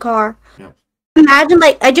thrown out the car. Yeah. Imagine,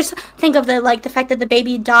 I just think of the fact that the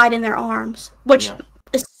baby died in their arms, which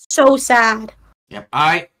is so sad. Yeah,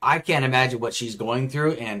 I can't imagine what she's going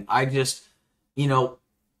through, and I just,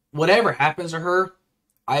 whatever happens to her,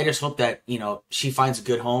 I just hope that, she finds a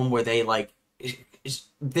good home where they, she's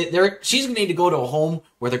going to need to go to a home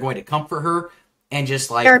where they're going to comfort her and just,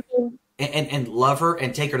 and love her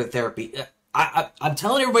and take her to therapy. I'm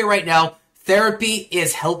telling everybody right now, therapy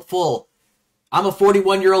is helpful. I'm a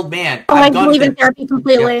 41-year-old man. I believe in therapy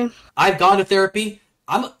completely. Yeah, I've gone to therapy.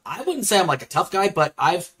 I wouldn't say I'm like a tough guy, but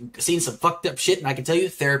I've seen some fucked up shit, and I can tell you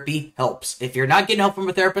therapy helps. If you're not getting help from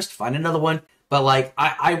a therapist, find another one. But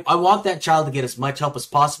I want that child to get as much help as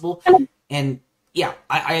possible. And yeah,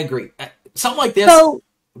 I agree. Something like this. So,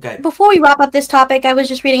 okay. Before we wrap up this topic, I was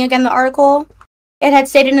just reading again the article. It had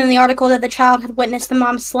stated in the article that the child had witnessed the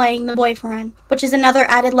mom slaying the boyfriend, which is another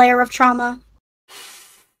added layer of trauma.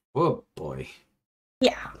 Oh boy.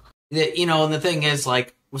 Yeah. And the thing is,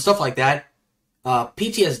 with stuff like that,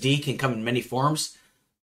 PTSD can come in many forms.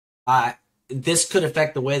 This could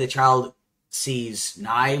affect the way the child sees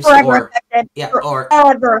knives, forever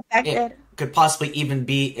affected. It could possibly even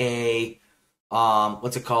be a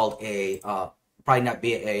what's it called? Probably not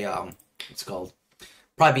be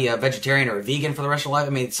probably be a vegetarian or a vegan for the rest of their life.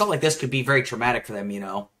 I mean, something like this could be very traumatic for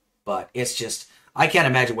them, But it's just, I can't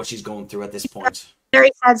imagine what she's going through at this point.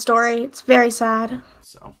 Very sad story. It's very sad.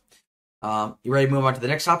 So, you ready to move on to the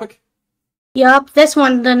next topic? Yup.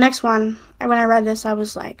 The next one. When I read this, I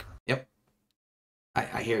was like... Yep.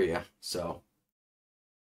 I hear you. So,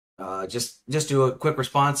 just do a quick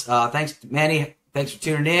response. Thanks, Manny. Thanks for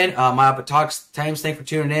tuning in. Myopic Talks Times, thanks for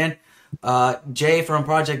tuning in. Jay from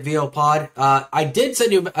Project VO Pod. I did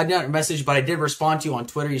send you a message, but I did respond to you on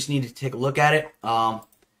Twitter. You just need to take a look at it.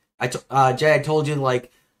 Jay, I told you,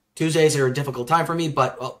 Tuesdays are a difficult time for me,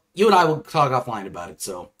 but you and I will talk offline about it.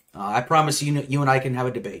 So I promise you and I can have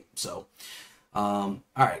a debate. So, all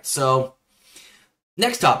right. So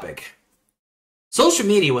next topic. Social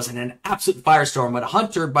media was in an absolute firestorm when a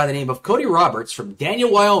hunter by the name of Cody Roberts from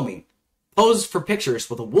Daniel, Wyoming, posed for pictures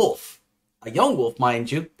with a wolf, a young wolf,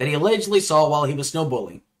 mind you, that he allegedly saw while he was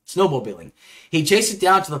snowmobiling. He chased it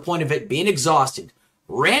down to the point of it being exhausted,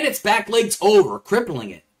 ran its back legs over, crippling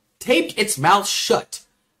it, taped its mouth shut,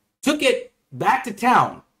 took it back to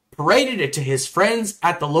town, paraded it to his friends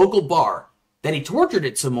at the local bar. Then he tortured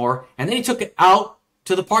it some more, and then he took it out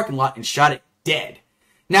to the parking lot and shot it dead.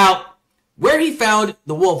 Now, Where he found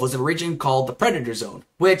the wolf was in a region called the Predator Zone,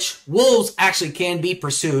 which wolves actually can be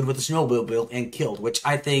pursued with a snowmobile and killed, which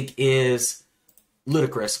I think is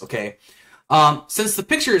ludicrous, okay? Since the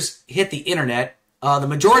pictures hit the internet, the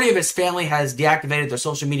majority of his family has deactivated their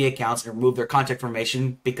social media accounts and removed their contact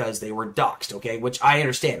information because they were doxxed, okay? Which I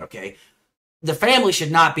understand, okay? The family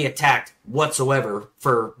should not be attacked whatsoever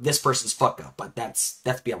for this person's fuck up, but that's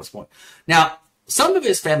beyond this point. Now, some of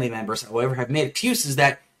his family members, however, have made excuses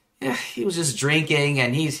that he was just drinking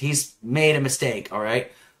and he's made a mistake, all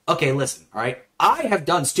right? Okay, listen, all right? I have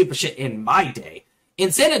done stupid shit in my day.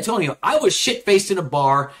 In San Antonio, I was shit-faced in a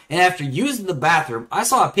bar, and after using the bathroom, I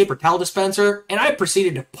saw a paper towel dispenser, and I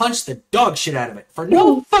proceeded to punch the dog shit out of it for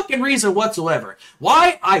no fucking reason whatsoever.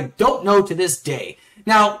 Why? I don't know to this day.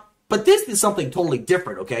 Now, but this is something totally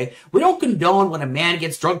different, okay? We don't condone when a man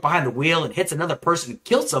gets drunk behind the wheel and hits another person and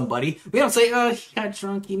kills somebody. We don't say, oh, he got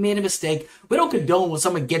drunk, he made a mistake. We don't condone when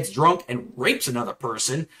someone gets drunk and rapes another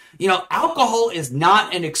person. You know, alcohol is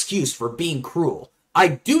not an excuse for being cruel. I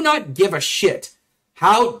do not give a shit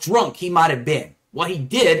how drunk he might have been. What he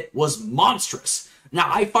did was monstrous. Now,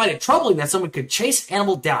 I find it troubling that someone could chase an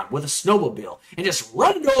animal down with a snowmobile and just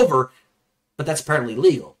run it over, but that's apparently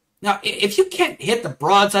legal. Now, if you can't hit the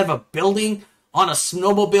broadside of a building on a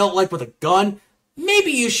snowmobile, like with a gun,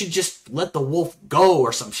 maybe you should just let the wolf go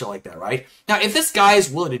or some shit like that, right? Now, if this guy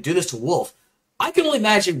is willing to do this to a wolf, I can only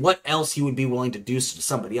imagine what else he would be willing to do to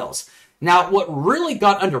somebody else. Now, what really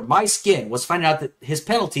got under my skin was finding out that his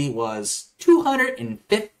penalty was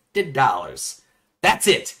 $250. That's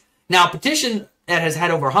it. Now, a petition that has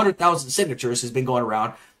had over 100,000 signatures has been going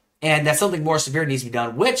around, and that something more severe needs to be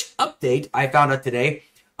done, which, update, I found out today,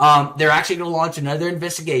 they're actually going to launch another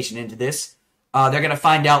investigation into this. They're going to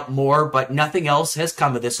find out more, but nothing else has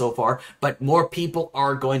come of this so far. But more people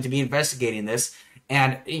are going to be investigating this.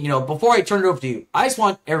 And, you know, before I turn it over to you, I just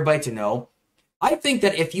want everybody to know, I think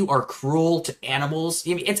that if you are cruel to animals,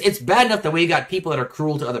 I mean, it's bad enough that we got people that are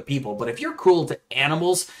cruel to other people, but if you're cruel to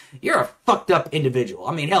animals, you're a fucked up individual.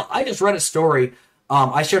 I mean, hell, I just read a story,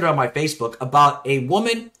 I shared it on my Facebook, about a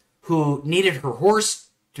woman who needed her horse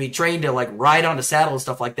to be trained to, like, ride on a saddle and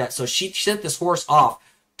stuff like that. So she sent this horse off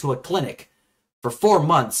to a clinic for 4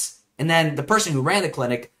 months. And then the person who ran the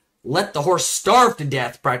clinic let the horse starve to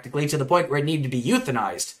death, practically, to the point where it needed to be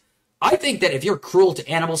euthanized. I think that if you're cruel to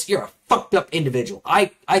animals, you're a fucked up individual. I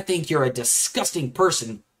think you're a disgusting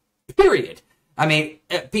person, period. I mean,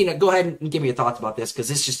 Peanut, go ahead and give me your thoughts about this,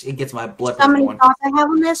 because it gets my blood How many going. thoughts I have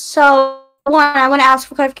on this? So, one, I want to ask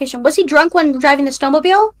for clarification. Was he drunk when driving the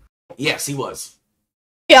snowmobile? Yes, he was.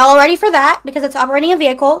 Jail already for that, because it's operating a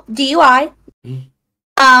vehicle. DUI.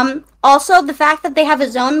 Also, the fact that they have a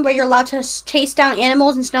zone where you're allowed to chase down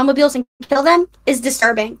animals and snowmobiles and kill them is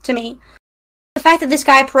disturbing to me. The fact that this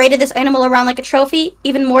guy paraded this animal around like a trophy,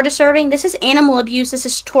 even more disturbing. This is animal abuse. This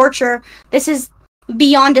is torture. This is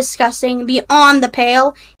beyond disgusting, beyond the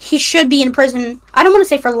pale. He should be in prison. I don't want to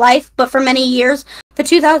say for life, but for many years. The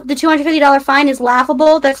 $250 fine is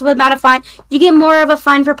laughable. That's the amount of fine. You get more of a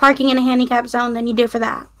fine for parking in a handicap zone than you do for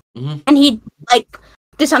that. And he, like,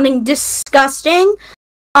 did something disgusting.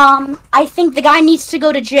 I think the guy needs to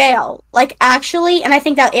go to jail. Like, actually, and I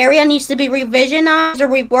think that area needs to be revisionized or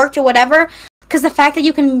reworked or whatever. Because the fact that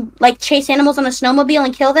you can, like, chase animals on a snowmobile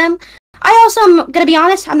and kill them. I also am going to be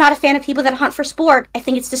honest, I'm not a fan of people that hunt for sport. I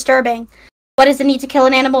think it's disturbing. What is the need to kill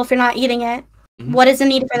an animal if you're not eating it? What is the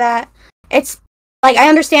need for that? It's, like, I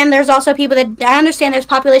understand there's also people that, I understand there's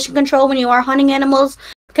population control when you are hunting animals.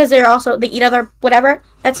 Because they eat other, whatever.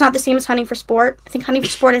 That's not the same as hunting for sport. I think hunting for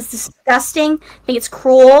sport is disgusting. I think it's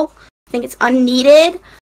cruel. I think it's unneeded.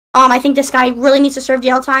 I think this guy really needs to serve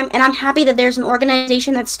jail time. And I'm happy that there's an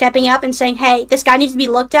organization that's stepping up and saying, hey, this guy needs to be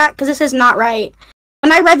looked at because this is not right.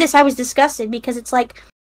 When I read this, I was disgusted because it's like,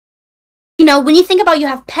 you know, when you think about you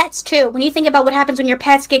have pets too. When you think about what happens when your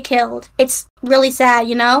pets get killed, it's really sad,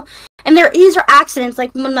 you know? And these are accidents,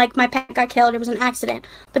 like when, like, my pet got killed, it was an accident.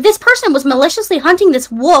 But this person was maliciously hunting this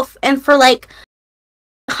wolf, and for, like,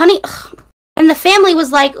 hunting, and the family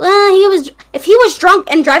was like, if he was drunk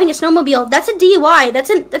and driving a snowmobile, that's a DUI,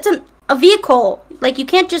 that's a vehicle. Like, you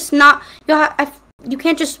can't just you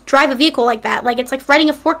can't just drive a vehicle like that. Like, it's like riding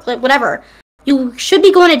a forklift, whatever. You should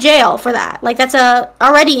be going to jail for that. Like, that's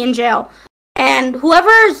already in jail. And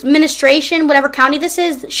whoever's administration, whatever county this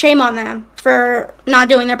is, shame on them for not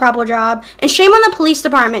doing their proper job. And shame on the police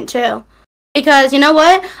department, too. Because, you know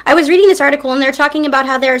what? I was reading this article, and they're talking about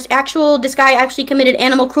how this guy actually committed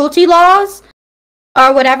animal cruelty laws,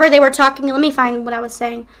 or whatever. They were talking, let me find what I was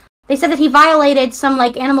saying. They said that he violated some,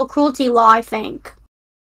 like, animal cruelty law, I think.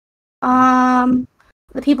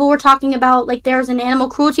 the people were talking about, like, there's an animal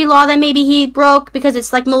cruelty law that maybe he broke because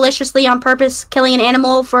it's, like, maliciously on purpose killing an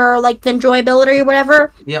animal for, like, the enjoyability or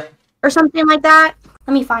whatever. Yep. Or something like that.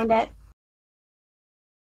 Let me find it.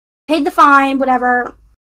 Paid the fine, whatever.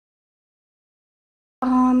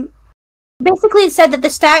 Basically it said that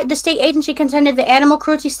the state agency contended the animal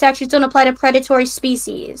cruelty statutes don't apply to predatory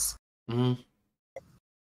species. Mm-hmm.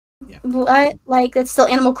 Yeah. What? Like, it's still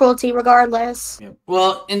animal cruelty regardless. Yeah.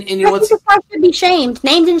 Well, and you know what's... I think the should be shamed.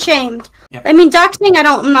 Named and shamed. Yeah. I mean, doxing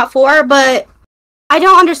I'm not for, but I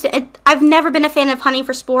don't understand. I've never been a fan of hunting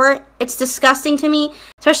for sport. It's disgusting to me,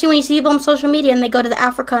 especially when you see people on social media and they go to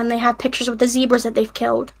Africa and they have pictures with the zebras that they've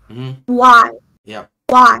killed. Mm-hmm. Why? Yeah.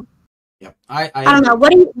 Why? Yeah. I don't know.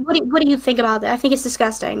 What do you think about that? I think it's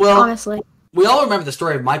disgusting. Well, honestly, we all remember the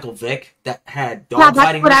story of Michael Vick that had dog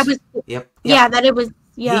fighting. Yep. Yeah, that it was.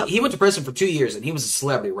 Yeah. He went to prison for 2 years and he was a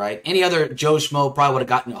celebrity, right? Any other Joe Schmo probably would have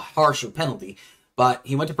gotten a harsher penalty, but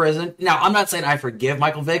he went to prison. Now, I'm not saying I forgive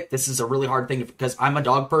Michael Vick. This is a really hard thing because I'm a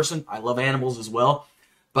dog person. I love animals as well,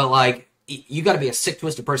 but like, you got to be a sick,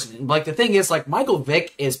 twisted person. And like, the thing is, like, Michael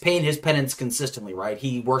Vick is paying his penance consistently, right?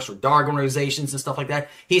 He works for dog organizations and stuff like that.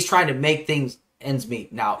 He's trying to make things ends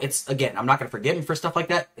meet. Now, it's, again, I'm not going to forgive him for stuff like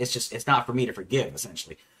that. It's just, it's not for me to forgive,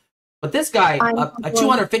 essentially. But this guy, a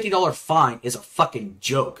 $250 fine is a fucking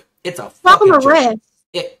joke. It's a fucking joke.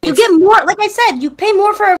 You get more, like I said, you pay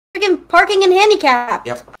more for freaking parking and handicap.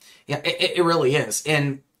 Yep. Yeah, it really is.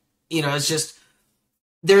 And, you know, it's just,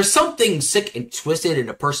 there's something sick and twisted in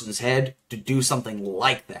a person's head to do something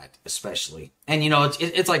like that, especially. And, you know,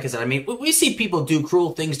 it's like I said, I mean, we see people do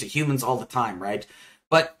cruel things to humans all the time, right?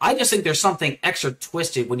 But I just think there's something extra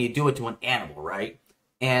twisted when you do it to an animal, right?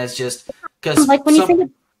 And it's just, because... Like, when you think of...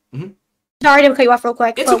 Mm-hmm. Sorry to cut you off real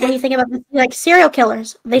quick, but when you think about, like, serial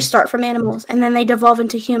killers, they start from animals, and then they devolve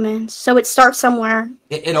into humans. So it starts somewhere.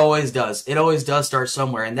 It always does. It always does start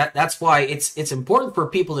somewhere, and that's why it's important for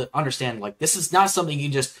people to understand, like, this is not something you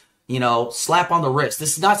just, you know, slap on the wrist.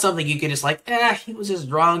 This is not something you can just, like, he was just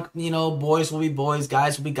drunk, you know, boys will be boys,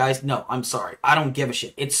 guys will be guys. No, I'm sorry. I don't give a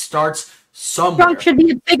shit. It starts somewhere. Drunk should be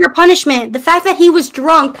a bigger punishment. The fact that he was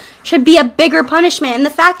drunk should be a bigger punishment. And the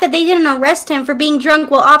fact that they didn't arrest him for being drunk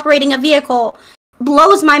while operating a vehicle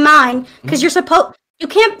blows my mind. Because you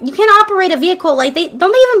can't operate a vehicle like they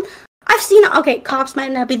don't even. I've seen, okay, cops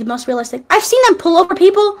might not be the most realistic. I've seen them pull over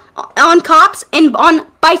people on cops and on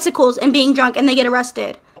bicycles and being drunk and they get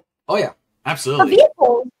arrested. Oh yeah, absolutely.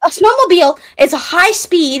 A snowmobile is a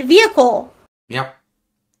high-speed vehicle. Yep.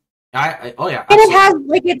 Oh yeah. Absolutely. And it has,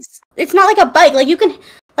 like, it's not like a bike. Like, you can,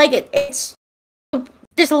 like, it's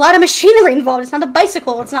there's a lot of machinery involved. It's not a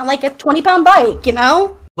bicycle. It's not like a 20-pound bike, you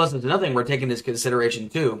know? Plus, there's another thing we're taking into consideration,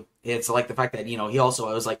 too. It's like the fact that, you know, he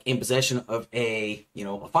also was, like, in possession of a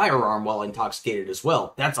firearm while intoxicated as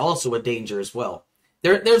well. That's also a danger as well.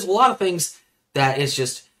 There's a lot of things that it's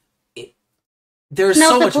just, there's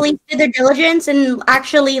so much... the police did their diligence and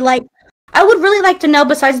actually, like, I would really like to know,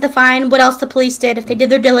 besides the fine, what else the police did, if they did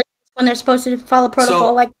their diligence when they're supposed to follow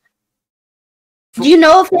protocol. Like, do you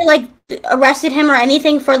know if they, like, arrested him or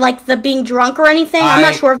anything for, like, the being drunk or anything? I'm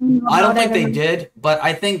not sure. I don't think they did, but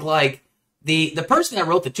I think, like, the person that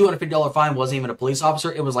wrote the $250 fine wasn't even a police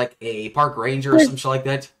officer. It was, like, a park ranger or some shit like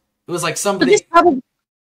that. It was, like, somebody...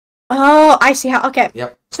 Oh, I see how... Okay.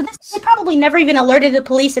 Yep. So they probably never even alerted the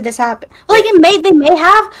police that this happened. Like, they may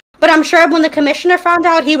have... But I'm sure when the commissioner found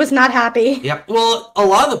out, he was not happy. Yep. Well, a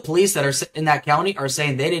lot of the police that are in that county are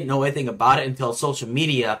saying they didn't know anything about it until social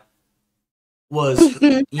media was,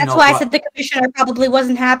 That's why I said the commissioner probably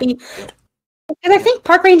wasn't happy. Yep. And I think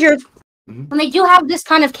park rangers, when they do have this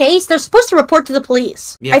kind of case, they're supposed to report to the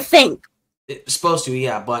police. Yep. I think. It's supposed to,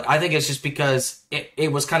 yeah. But I think it's just because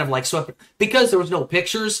it was kind of like swept. Because there was no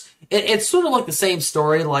pictures, it's sort of like the same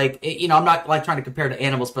story. Like, I'm not like trying to compare to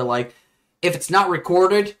animals, but like, if it's not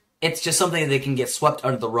recorded... It's just something that can get swept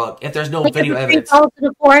under the rug if there's no video evidence. Falls to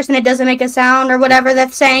the forest and it doesn't make a sound or whatever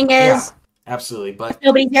that saying is. Yeah, absolutely, but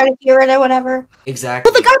nobody's there to hear it or whatever.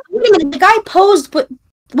 Exactly. Well, the guy posed, but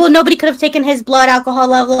nobody could have taken his blood alcohol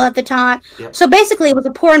level at the time. Yep. So basically, it was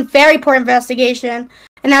a very poor investigation.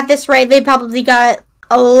 And at this rate, they probably got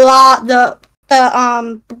a lot. The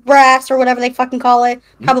brass or whatever they fucking call it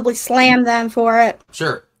probably slammed them for it.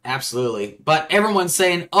 Sure. Absolutely. But everyone's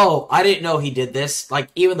saying, oh, I didn't know he did this. Like,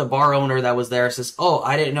 even the bar owner that was there says, oh,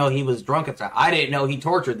 I didn't know he was drunk at that. I didn't know he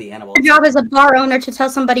tortured the animal. Your job as a bar owner to tell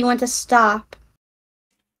somebody when to stop.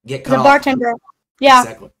 Get cut off. The bartender. Yeah.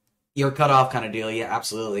 Exactly. You're cut off kind of deal. Yeah,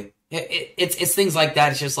 absolutely. It's things like that.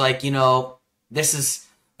 It's just like,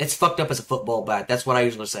 it's fucked up as a football bat. That's what I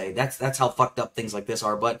usually say. That's how fucked up things like this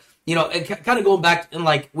are. But, kind of going back and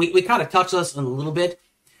like, we kind of touched this in a little bit.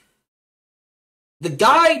 the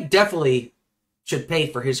guy definitely should pay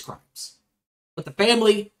for his crimes. But the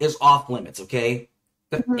family is off limits, okay?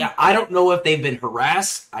 Yeah, I don't know if they've been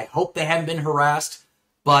harassed. I hope they haven't been harassed.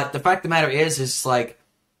 But the fact of the matter is like,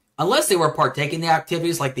 unless they were partaking in the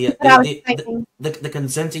activities, like the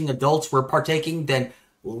consenting adults were partaking, then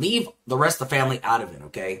leave the rest of the family out of it,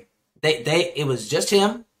 okay? It was just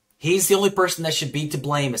him. He's the only person that should be to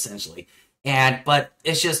blame, essentially. But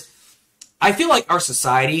it's just, I feel like our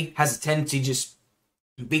society has a tendency to just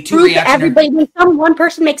be too reactionary. Everybody, when one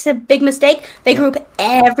person makes a big mistake, they group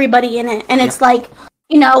everybody in it, and it's like,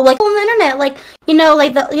 you know, like on the internet, like, you know,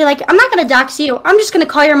 like you're like, I'm not gonna dox you. I'm just gonna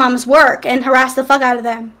call your mom's work and harass the fuck out of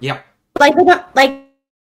them. Yeah. Like they don't like.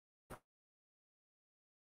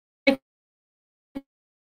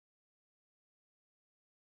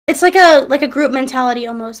 It's like a group mentality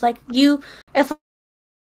almost. Like if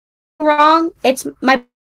I'm wrong, it's my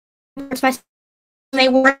they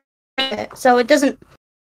weren't it, so it doesn't.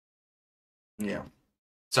 Yeah.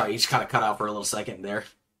 Sorry, you just kind of cut out for a little second there.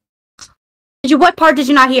 What part did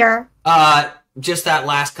you not hear? Just that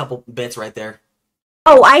last couple bits right there.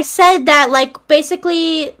 Oh, I said that, like,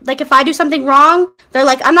 basically, like, if I do something wrong, they're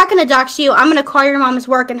like, I'm not going to dox you, I'm going to call your mom's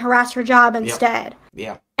work and harass her job instead.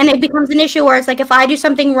 Yeah. And it becomes an issue where it's like, if I do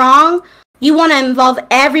something wrong, you want to involve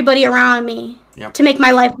everybody around me to make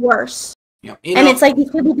my life worse. Yep. And it's like,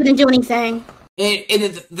 these people didn't do anything.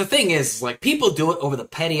 And the thing is, like, people do it over the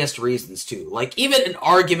pettiest reasons, too. Like, even an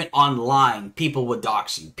argument online, people would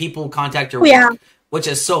dox you. People would contact your work, which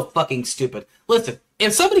is so fucking stupid. Listen,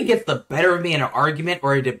 if somebody gets the better of me in an argument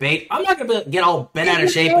or a debate, I'm not going to get all bent out of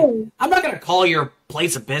shape. I'm not going to call your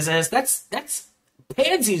place of business. That's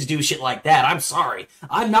pansies do shit like that. I'm sorry.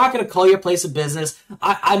 I'm not going to call your place of business.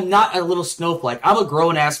 I'm not a little snowflake. I'm a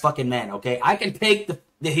grown-ass fucking man, okay? I can take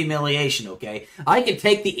the humiliation, okay? I can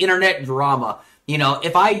take the internet drama. You know,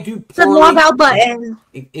 if I do poorly... The log out button.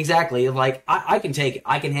 Exactly. Like, I can take it.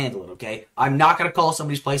 I can handle it, okay? I'm not going to call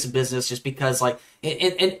somebody's place of business just because, like...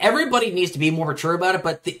 And everybody needs to be more mature about it,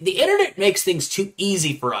 but the internet makes things too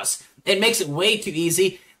easy for us. It makes it way too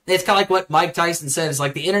easy. It's kind of like what Mike Tyson said. It's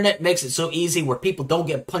like the internet makes it so easy where people don't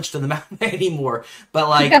get punched in the mouth anymore. But,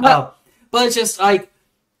 like... but it's just, like...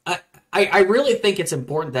 I really think it's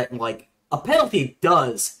important that, like, a penalty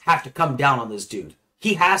does have to come down on this dude.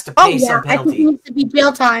 He has to pay some penalty. I think it needs to be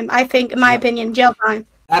jail time. I think, in my opinion, jail time.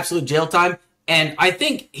 Absolute jail time. And I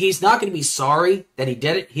think he's not going to be sorry that he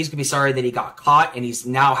did it. He's going to be sorry that he got caught, and he's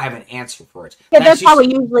now having an answer for it. Yeah, that's how it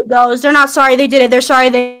usually goes. They're not sorry they did it. They're sorry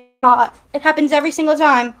they got caught. It happens every single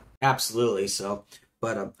time. Absolutely. So,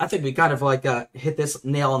 but I think we kind of like hit this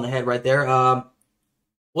nail on the head right there.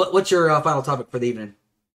 What's your final topic for the evening?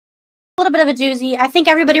 A little bit of a doozy. I think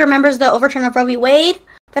everybody remembers the overturn of Roe v. Wade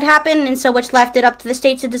that happened, and so which left it up to the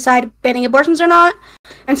states to decide banning abortions or not.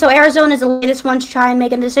 And so Arizona is the latest one to try and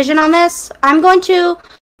make a decision on this. I'm going to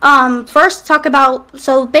first talk about,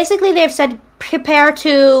 so basically they've said prepare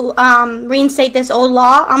to reinstate this old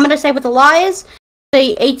law. I'm going to say what the law is, the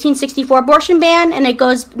 1864 abortion ban, and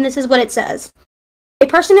this is what it says. A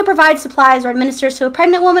person who provides supplies or administers to a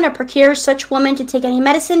pregnant woman or procures such woman to take any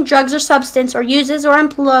medicine, drugs, or substance, or uses or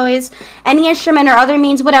employs any instrument or other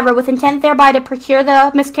means whatever with intent thereby to procure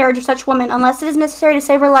the miscarriage of such woman, unless it is necessary to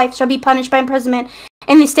save her life, shall be punished by imprisonment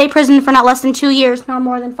in the state prison for not less than 2 years, nor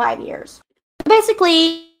more than 5 years.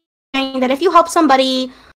 Basically, saying that if you help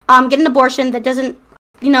somebody get an abortion that doesn't,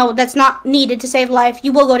 that's not needed to save life,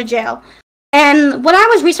 you will go to jail. And when I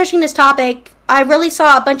was researching this topic, I really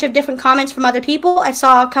saw a bunch of different comments from other people. I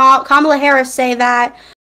saw Kamala Harris say that,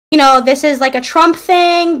 this is like a Trump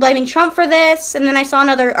thing, blaming Trump for this. And then I saw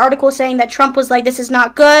another article saying that Trump was like, this is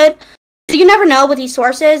not good. So you never know with these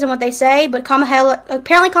sources and what they say, but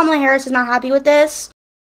apparently Kamala Harris is not happy with this.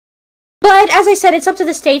 But as I said, it's up to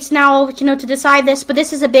the states now, to decide this. But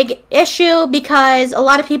this is a big issue because a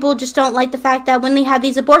lot of people just don't like the fact that when they have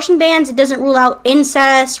these abortion bans, it doesn't rule out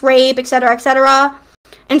incest, rape, etc., etc.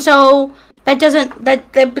 And so that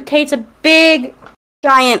creates a big,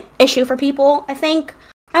 giant issue for people, I think.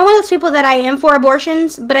 I'm one of those people that I am for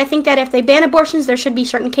abortions, but I think that if they ban abortions, there should be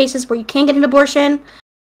certain cases where you can get an abortion.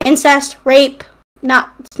 Incest, rape,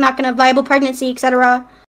 it's not going to viable pregnancy, etc.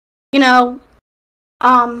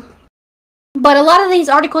 But a lot of these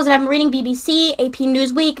articles that I'm reading, BBC, AP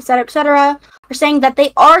Newsweek, etc., are saying that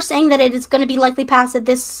it is going to be likely passed that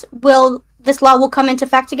this law will come into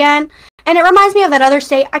effect again. And it reminds me of that other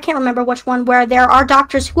state, I can't remember which one, where there are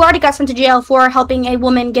doctors who already got sent to jail for helping a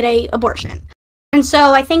woman get an abortion. And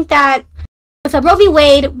so I think that with Roe v.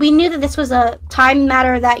 Wade, we knew that this was a time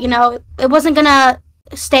matter that, it wasn't going to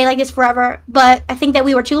stay like this forever. But I think that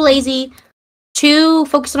we were too lazy too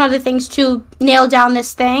focused on other things to nail down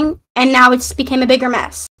this thing, and now it's became a bigger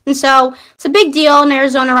mess. And so it's a big deal in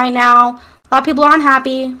Arizona right now. A lot of people are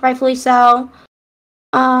unhappy, rightfully so.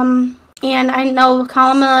 And I know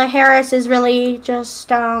Kamala Harris is really just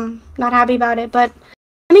not happy about it. But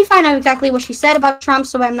let me find out exactly what she said about Trump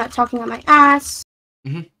so I'm not talking on my ass.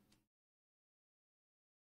 Mm-hmm.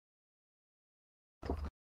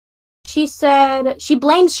 She said she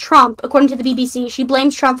blames Trump, according to the BBC. She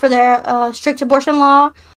blames Trump for their strict abortion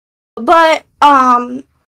law. But,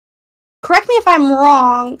 correct me if I'm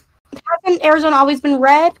wrong, hasn't Arizona always been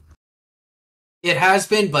red? It has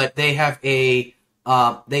been, but they have they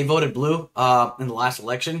voted blue in the last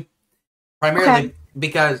election. Primarily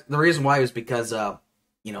because, the reason why was because,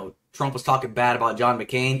 Trump was talking bad about John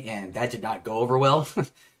McCain, and that did not go over well.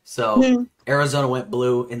 So, Arizona went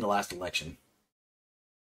blue in the last election.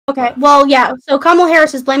 Okay, well, yeah, so Kamala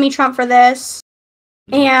Harris is blaming Trump for this.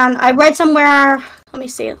 And I read somewhere, let me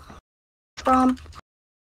see, Trump.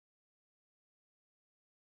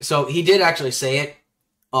 So, he did actually say it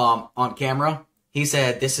on camera. He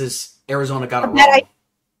said, this is, Arizona got it wrong.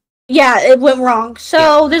 Yeah, it went wrong.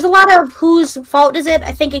 So, there's a lot of whose fault is it?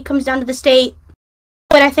 I think it comes down to the state.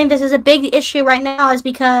 But I think this is a big issue right now is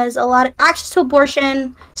because a lot of access to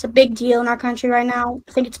abortion is a big deal in our country right now.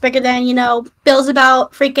 I think it's bigger than, bills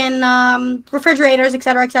about freaking refrigerators, et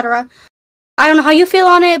cetera, et cetera. I don't know how you feel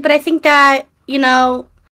on it, but I think that,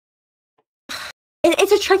 it's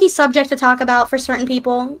a tricky subject to talk about for certain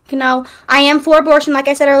people. I am for abortion, like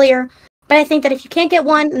I said earlier, but I think that if you can't get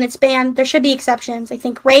one and it's banned, there should be exceptions. I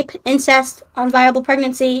think rape, incest, unviable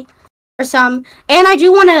pregnancy, or some. And I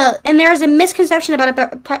do want to, and there's a misconception about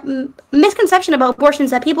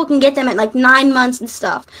abortions that people can get them at like 9 months and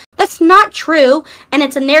stuff. That's not true, and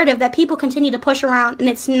it's a narrative that people continue to push around, and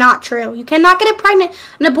it's not true. You cannot get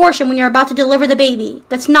an abortion when you're about to deliver the baby.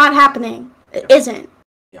 That's not happening. It isn't.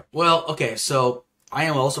 Yeah. Well, okay, so I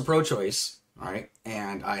am also pro-choice, all right,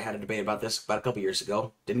 and I had a debate about this about a couple years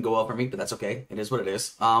ago. Didn't go well for me, but that's okay. It is what it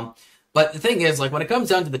is. But the thing is, like, when it comes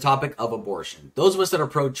down to the topic of abortion, those of us that are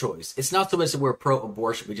pro-choice, it's not so much that we're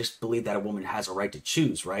pro-abortion. We just believe that a woman has a right to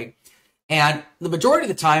choose, right? And the majority of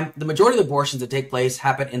the time, the majority of the abortions that take place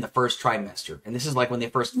happen in the first trimester. And this is like when they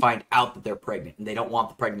first find out that they're pregnant and they don't want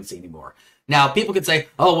the pregnancy anymore. Now, people could say,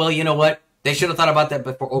 oh, well, you know what? They should have thought about that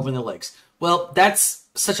before opening the legs. Well, that's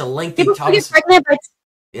such a lengthy topic.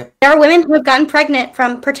 Yep. There are women who have gotten pregnant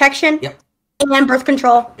from protection and birth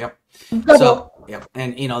control. Yep. So, yep.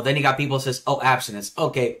 And, then you got people who says, oh, abstinence.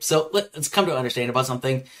 Okay, so let's come to understand about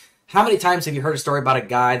something. How many times have you heard a story about a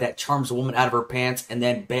guy that charms a woman out of her pants and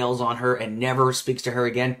then bails on her and never speaks to her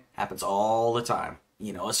again? Happens all the time.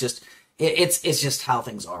 It's just, it's just how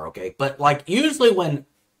things are, okay? But, like, usually when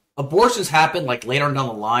abortions happen, like, later down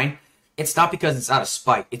the line, it's not because it's out of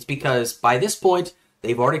spite. It's because by this point,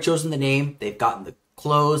 they've already chosen the name, they've gotten the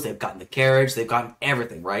clothes, they've gotten the carriage, they've gotten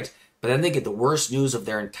everything, right? But then they get the worst news of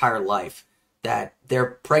their entire life, that their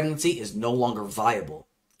pregnancy is no longer viable.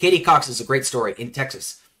 Katie Cox is a great story in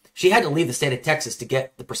Texas. She had to leave the state of Texas to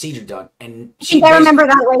get the procedure done, and I remember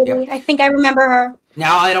that lady. Yep. I think I remember her.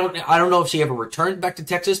 Now I don't know if she ever returned back to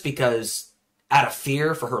Texas because out of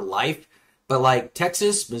fear for her life, but like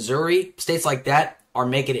Texas, Missouri, states like that are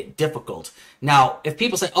making it difficult. Now, if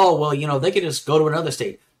people say, "Oh, well, they can just go to another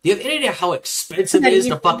state," do you have any idea how expensive it is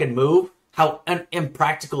to fucking move? How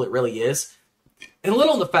impractical it really is? And a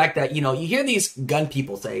little on the fact that, you hear these gun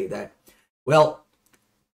people say that, well,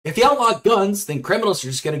 if you outlaw guns, then criminals are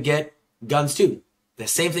just going to get guns too. The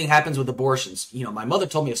same thing happens with abortions. My mother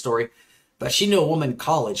told me a story, but she knew a woman in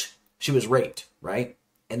college. She was raped, right?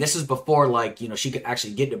 And this is before, like, she could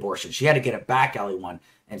actually get an abortion. She had to get a back alley one,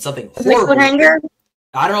 and something horrible. Coat hanger?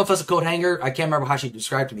 I don't know if it's a coat hanger. I can't remember how she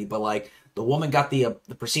described to me, but like the woman got the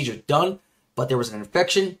procedure done, but there was an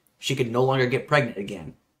infection. She could no longer get pregnant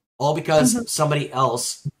again, all because somebody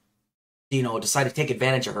else, decided to take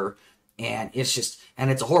advantage of her, and it's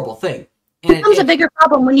a horrible thing. And it becomes a bigger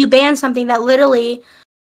problem when you ban something that literally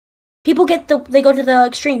people they go to the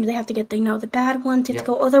extremes. They have to get the bad one to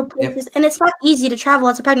go other places, and it's not easy to travel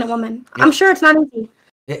as a pregnant woman. I'm sure it's not easy.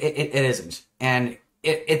 It isn't, and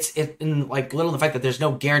it's in like little the fact that there's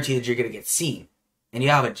no guarantee that you're going to get seen, and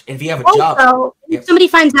if you have a job. If somebody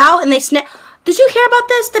finds out and they snitch, did you hear about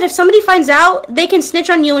this? That if somebody finds out, they can snitch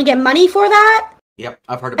on you and get money for that. Yep,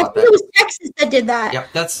 I've heard about that. I think it was Texas that did that. Yep,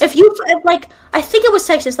 that's... I think it was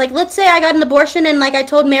Texas. Like, let's say I got an abortion and, like, I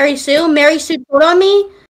told Mary Sue told on me,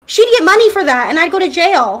 she'd get money for that, and I'd go to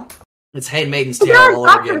jail. It's Handmaid's Tale all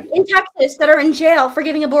over again. In Texas that are in jail for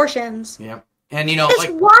giving abortions. Yeah, and, it's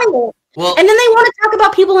wild. Well, and then they want to talk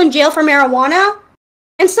about people in jail for marijuana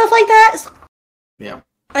and stuff like that. Yeah.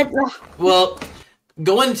 Well,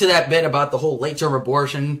 going into that bit about the whole late-term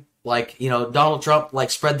abortion, like, Donald Trump,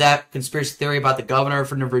 like, spread that conspiracy theory about the governor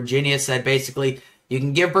from Virginia, said basically you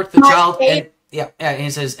can give birth to the child, and and he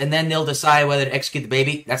says, and then they'll decide whether to execute the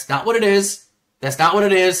baby. That's not what it is. That's not what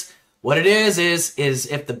it is. What it is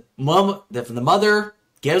if the mother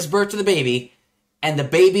gives birth to the baby, and the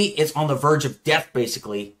baby is on the verge of death,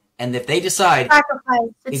 basically, and if they decide... Sacrifice.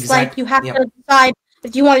 It's like you have to decide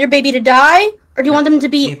if you want your baby to die, or do you want them to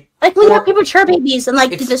be... Like, when you have premature babies, and,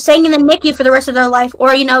 like, just staying in the NICU for the rest of their life,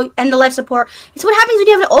 or, end of life support. It's what happens when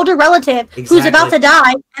you have an older relative who's about to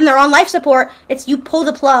die, and they're on life support. It's you pull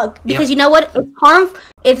the plug. Because you know what? It's harmful.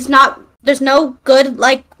 It's not... There's no good,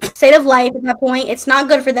 like, state of life at that point. It's not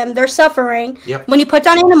good for them. They're suffering. When you put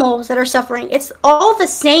down animals that are suffering, it's all the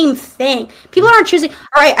same thing. People aren't choosing,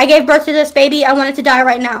 all right, I gave birth to this baby. I want it to die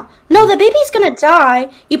right now. No, the baby's going to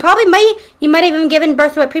die. You might have even given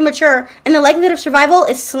birth to it premature, and the likelihood of survival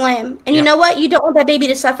is slim. And you know what? You don't want that baby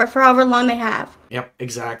to suffer for however long they have. Yep,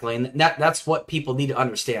 exactly. And that's what people need to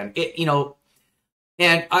understand.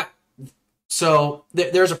 So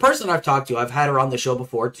there's a person I've talked to. I've had her on the show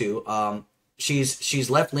before too. She's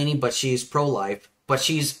left leaning, but she's pro life. But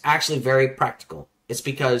she's actually very practical. It's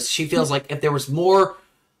because she feels like if there was more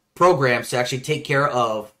programs to actually take care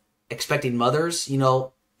of expecting mothers,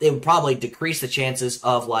 it would probably decrease the chances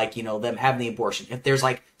of them having the abortion. If there's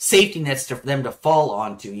like safety nets for them to fall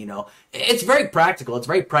onto, it's very practical. It's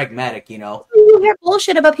very pragmatic. You hear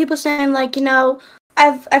bullshit about people saying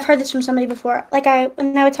I've heard this from somebody before. Like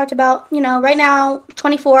when I talked about, right now,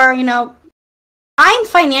 24, I'm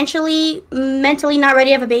financially, mentally not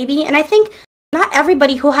ready to have a baby. And I think not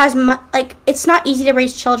everybody who has, it's not easy to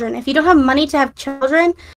raise children. If you don't have money to have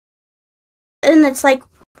children, and it's like,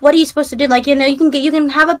 what are you supposed to do? You can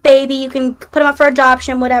have a baby, you can put them up for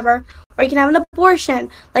adoption, whatever. Or you can have an abortion.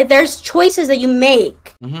 Like, there's choices that you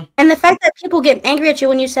make. Mm-hmm. And the fact that people get angry at you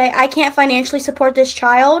when you say, I can't financially support this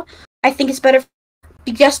child, I think it's better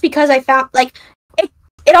just because I found,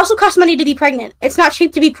 it also costs money to be pregnant. It's not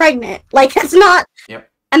cheap to be pregnant. It's not. Yep.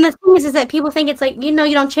 And the thing is that people think it's you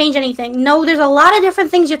don't change anything. No, there's a lot of different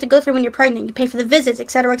things you have to go through when you're pregnant. You pay for the visits, et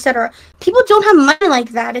cetera, et cetera. People don't have money like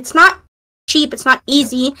that. It's not cheap. It's not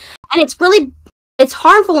easy. And it's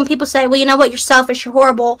harmful when people say, well, you know what, you're selfish, you're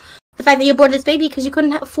horrible. The fact that you aborted this baby because you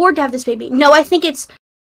couldn't afford to have this baby. No, I think it's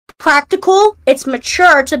practical, it's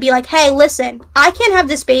mature to be like, hey, listen, I can't have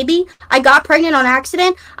this baby. I got pregnant on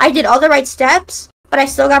accident. I did all the right steps, but I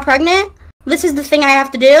still got pregnant. This is the thing I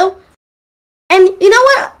have to do. And you know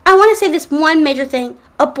what? I want to say this one major thing.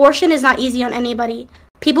 Abortion is not easy on anybody.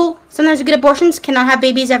 People sometimes who get abortions cannot have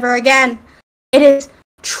babies ever again. It is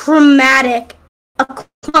traumatic. A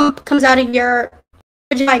clump comes out of your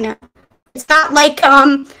vagina. It's not like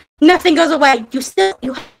nothing goes away. You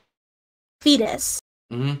have a fetus.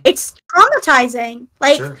 Mm-hmm. It's traumatizing.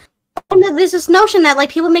 Sure. And there's this notion that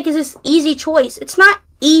people make this easy choice. It's not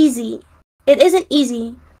easy. It isn't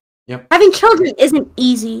easy. Yep. Having children isn't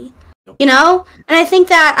easy. Nope. And I think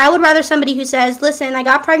that I would rather somebody who says, listen, I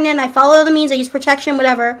got pregnant, I follow the means, I use protection,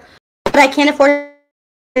 whatever, but I can't afford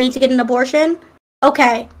I need to get an abortion.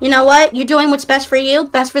 Okay, you know what? You're doing what's best for you,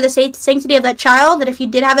 best for the sanctity of that child, that if you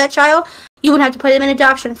did have that child, you wouldn't have to put them in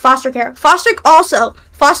adoption. Foster care. Foster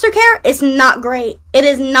care is not great. It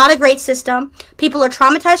is not a great system. People are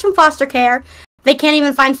traumatized from foster care. They can't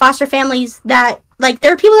even find foster families that,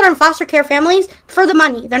 there are people that are in foster care families for the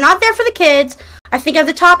money. They're not there for the kids. I think of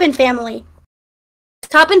the Toppin family. Not the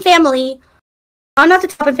Toppin family.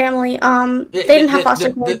 They didn't have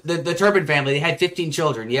foster kids. The Turpin family, they had 15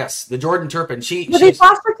 children, yes. The Jordan Turpin, Were they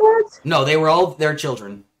foster kids? No, they were all their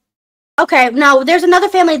children. Okay, no, there are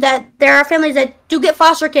families that do get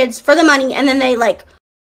foster kids for the money, and then they,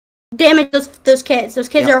 damage those kids. Those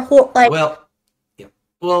kids are, I'm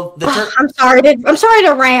sorry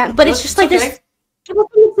to rant, but it's just this, people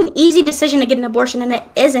think it's an easy decision to get an abortion, and it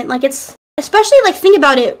isn't. It's, especially, think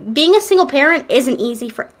about it, being a single parent isn't easy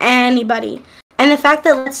for anybody. And the fact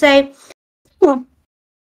that, let's say,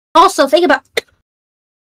 also think about,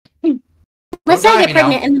 let's say I get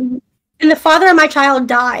pregnant and the father of my child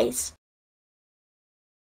dies.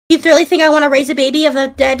 You really think I want to raise a baby of a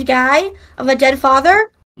dead guy, of a dead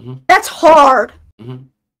father? Mm-hmm. That's hard. Mm-hmm.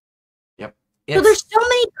 Yep. So there's so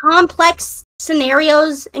many complex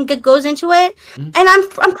scenarios and goes into it, mm-hmm. and I'm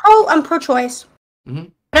pro-choice. Mm-hmm.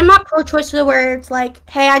 But I'm not pro-choice to where it's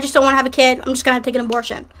hey, I just don't want to have a kid. I'm just gonna take an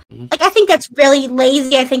abortion. Mm-hmm. I think that's really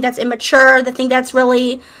lazy. I think that's immature. I think that's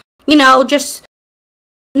really, just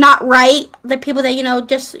not right. The people that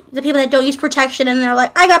the people that don't use protection and they're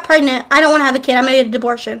I got pregnant. I don't want to have a kid. I'm gonna get an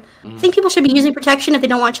abortion. Mm-hmm. I think people should be using protection if they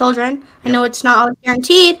don't want children. Yep. I know it's not always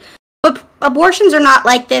guaranteed, But abortions are not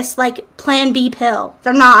like this, like, Plan B pill.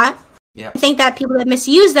 They're not. Yeah. I think that people that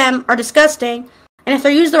misuse them are disgusting. And if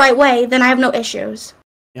they're used the right way, then I have no issues.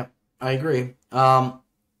 Yep, I agree.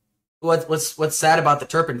 What's sad about the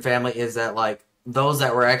Turpin family is that, like, those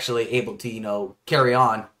that were actually able to, carry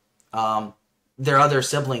on, their other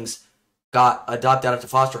siblings got adopted out of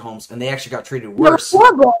foster homes, and they actually got treated worse. They were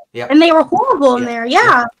horrible. Yeah. And they were horrible in there,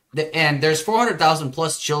 yeah. And there's 400,000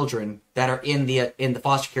 plus children that are in the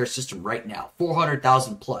foster care system right now.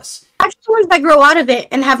 400,000 plus. That's children that grow out of it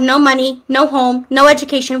and have no money, no home, no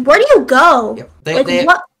education. Where do you go? Yep.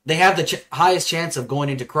 They have the highest chance of going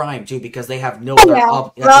into crime too, because they have no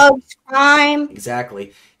drugs, crime.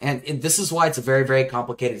 Exactly, and this is why it's a very, very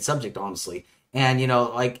complicated subject, honestly. And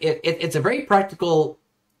it's a very practical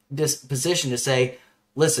disposition to say,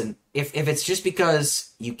 listen, if it's just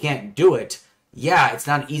because you can't do it, yeah, it's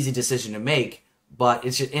not an easy decision to make. But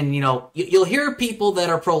it's just, and you'll hear people that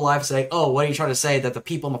are pro-life say, "Oh, what are you trying to say? That the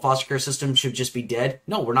people in the foster care system should just be dead?"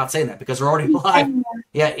 No, we're not saying that, because they're already alive.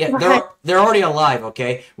 Yeah, they're already alive.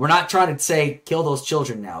 Okay, we're not trying to say kill those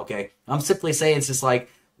children now. Okay, I'm simply saying it's just like,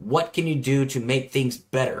 what can you do to make things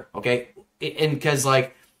better? Okay, and because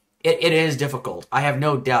like it is difficult, I have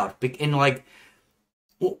no doubt. And like,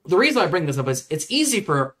 the reason I bring this up is it's easy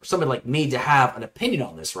for somebody like me to have an opinion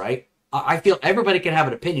on this, right? I feel everybody can have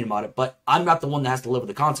an opinion about it, but I'm not the one that has to live with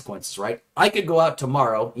the consequences, right? I could go out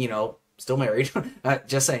tomorrow, still married,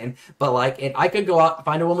 just saying, but like, I could go out,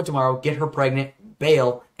 find a woman tomorrow, get her pregnant,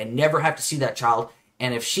 bail, and never have to see that child.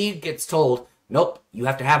 And if she gets told, nope, you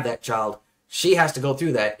have to have that child, she has to go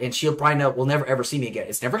through that, and she'll probably know, will never ever see me again.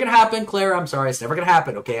 It's never gonna happen, Claire. I'm sorry, it's never gonna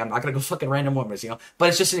happen. Okay, I'm not gonna go fucking random women, But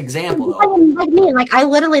it's just an example, though. Like me, like I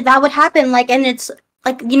literally that would happen, like, and it's.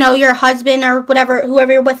 Like, your husband or whatever,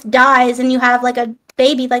 whoever you're with dies and you have, like, a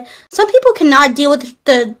baby. Like, some people cannot deal with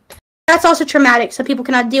that's also traumatic. Some people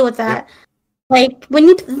cannot deal with that. Yeah. Like,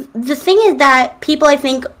 the thing is that people, I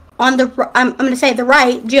think, on I'm going to say the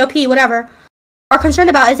right, GOP, whatever, are concerned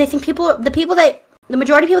about is they think the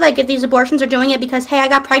majority of people that get these abortions are doing it because, hey, I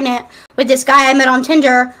got pregnant with this guy I met on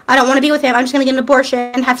Tinder. I don't want to be with him. I'm just going to get an abortion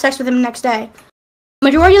and have sex with him the next day. The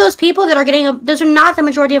majority of those people that are those are not the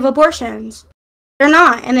majority of abortions. They're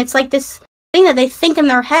not, and it's like this thing that they think in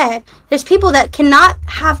their head. There's people that cannot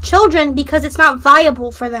have children because it's not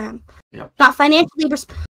viable for them. Yep. Not financially.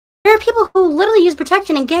 There are people who literally use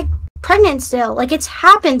protection and get pregnant still. Like, it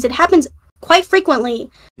happens quite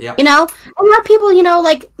frequently. Yep. And there are people,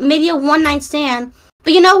 like maybe a one-night stand.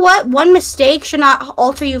 But you know what? One mistake should not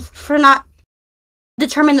alter you for not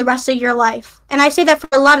determine the rest of your life. And I say that for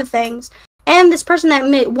a lot of things. And this person that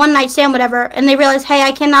made one-night stand, whatever, and they realize, hey,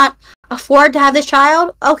 I cannot afford to have this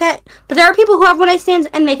child. Okay. But there are people who have one-night stands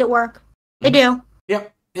and make it work. They do.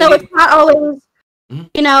 Yep. So it's not always,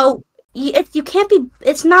 you can't be,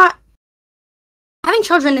 it's not, having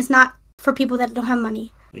children is not for people that don't have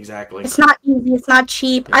money. Exactly. It's not easy. It's not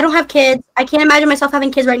cheap. I don't have kids. I can't imagine myself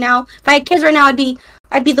having kids right now. If I had kids right now,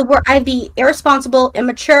 I'd be irresponsible,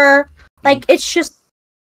 immature. Like, it's just,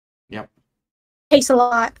 takes a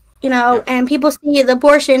lot. And people see the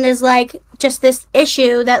abortion as, like, just this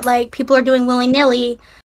issue that, like, people are doing willy-nilly,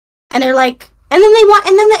 and they're like, and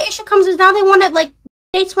then the issue comes is now they want to, like,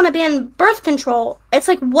 states want to ban birth control. It's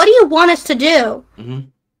like, what do you want us to do? Mm-hmm.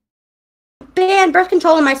 Ban birth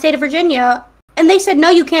control in my state of Virginia, and they said,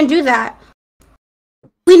 no, you can't do that.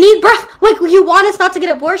 We need birth, like, you want us not to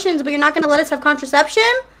get abortions, but you're not going to let us have contraception?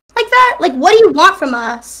 Like that? Like, what do you want from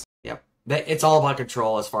us? It's all about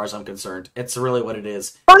control as far as I'm concerned. It's really what it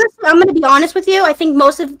is. Honestly, I'm going to be honest with you. I think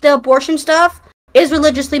most of the abortion stuff is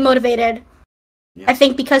religiously motivated. Yeah. I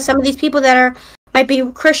think because some of these people that might be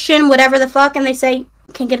Christian, whatever the fuck, and they say,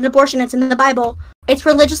 you can't get an abortion, it's in the Bible. It's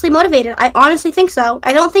religiously motivated. I honestly think so.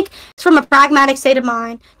 I don't think it's from a pragmatic state of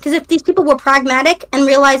mind. Because if these people were pragmatic and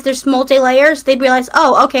realized there's multi-layers, they'd realize,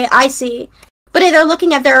 oh, okay, I see. But if they're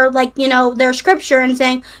looking at their, like, their scripture and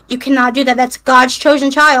saying, you cannot do that, that's God's chosen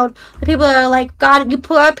child. The people are like, God, you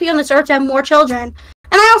put on this earth to have more children. And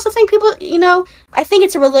I also think people, I think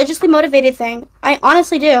it's a religiously motivated thing. I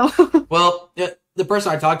honestly do. Well, the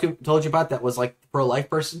person I told you about that was, like, the pro-life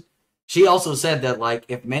person. She also said that, like,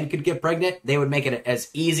 if men could get pregnant, they would make it as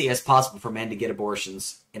easy as possible for men to get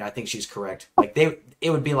abortions. And I think she's correct. Like, it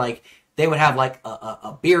would be like, they would have, like,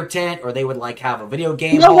 a beer tent, or they would, like, have a video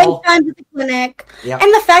game hall. Wait times at the clinic. Yep.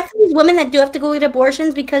 And the fact that these women that do have to go get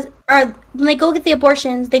abortions, when they go get the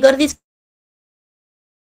abortions, they go to these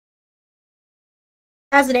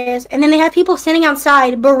as it is, and then they have people standing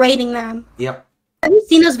outside berating them. Yep. Have you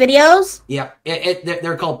seen those videos? Yeah,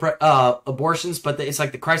 they're called abortions, but it's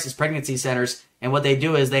like the crisis pregnancy centers. And what they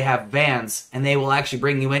do is they have vans, and they will actually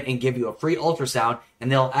bring you in and give you a free ultrasound,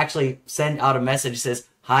 and they'll actually send out a message that says,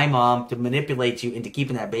 "Hi, Mom," to manipulate you into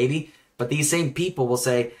keeping that baby. But these same people will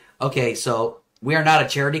say, "Okay, so we are not a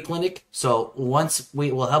charity clinic, so once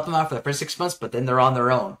we will help them out for the first 6 months, but then they're on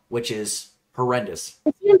their own," which is horrendous.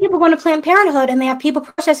 I've seen people going to Planned Parenthood, and they have people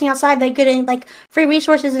protesting outside. They're getting like free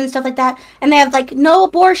resources and stuff like that, and they have like no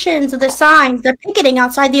abortions with the signs. They're picketing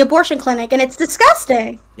outside the abortion clinic, and it's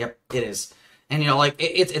disgusting. Yep, it is. And like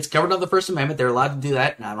it's covered under the First Amendment. They're allowed to do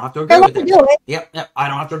that, and I don't have to agree They're with allowed it. to do it. Yep, I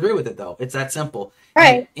don't have to agree with it though. It's that simple.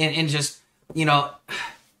 Right. And just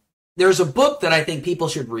there's a book that I think people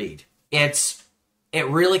should read. It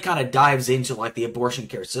really kind of dives into like the abortion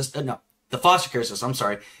care system. No, the foster care system. I'm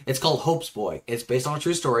sorry. It's called Hope's Boy. It's based on a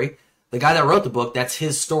true story. The guy that wrote the book, that's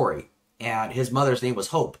his story, and his mother's name was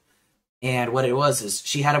Hope. And what it was is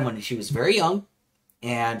she had him when she was very young,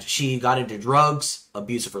 and she got into drugs,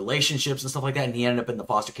 abusive relationships, and stuff like that. And he ended up in the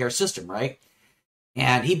foster care system, right?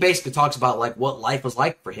 And he basically talks about like what life was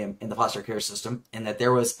like for him in the foster care system, and that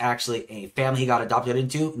there was actually a family he got adopted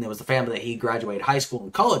into, and there was the family that he graduated high school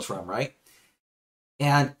and college from, right?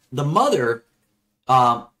 And the mother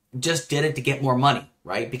just did it to get more money,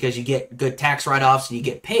 right? Because you get good tax write-offs and you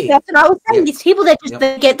get paid. That's what I was saying. Yep. These people that just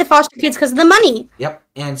get the foster kids because of the money. Yep.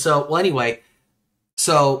 And so, well, anyway,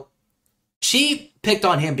 so she picked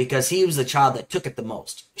on him because he was the child that took it the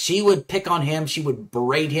most. She would pick on him. She would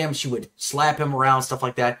berate him. She would slap him around, stuff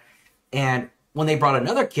like that. And when they brought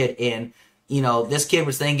another kid in, this kid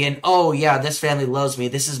was thinking, "Oh, yeah, this family loves me.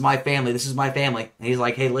 This is my family. This is my family." And he's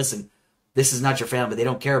like, "Hey, listen, this is not your family. They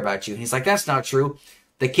don't care about you." And he's like, "That's not true."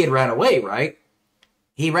 The kid ran away, right?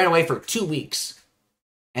 He ran away for 2 weeks.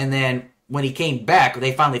 And then when he came back,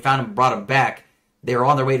 they finally found him and brought him back. They were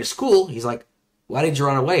on their way to school. He's like, "Why did you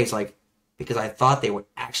run away?" He's like, "Because I thought they would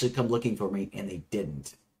actually come looking for me, and they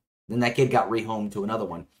didn't." Then that kid got rehomed to another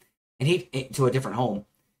one, and to a different home.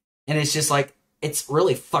 And it's just like, it's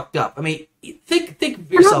really fucked up. I mean, think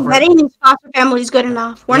of yourself. We're not vetting these foster families good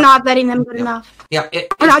enough. We're not vetting them good enough. Yeah,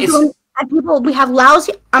 we're not doing. People, we have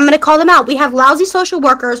lousy. I'm gonna call them out. We have lousy social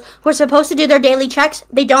workers who are supposed to do their daily checks.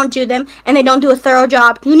 They don't do them, and they don't do a thorough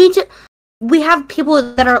job. We have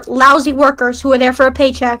people that are lousy workers who are there for a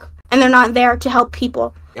paycheck, and they're not there to help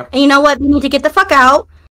people. Yep. And you know what? They need to get the fuck out,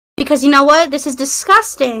 because you know what? This is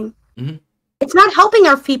disgusting. Mm-hmm. It's not helping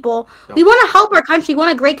our people. No. We want to help our country. We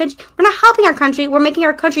want a great country. We're not helping our country. We're making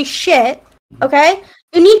our country shit. Okay?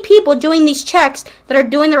 You need people doing these checks that are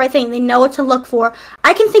doing the right thing. They know what to look for.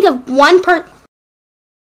 I can think of one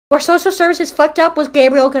where social services fucked up was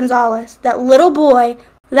Gabriel Gonzalez. That little boy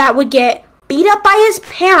that would get beat up by his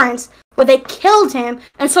parents, where they killed him,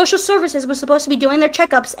 and social services was supposed to be doing their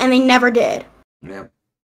checkups, and they never did. Yeah.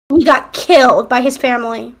 He got killed by his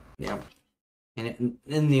family. Yeah. And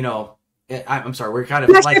I'm sorry, we're kind of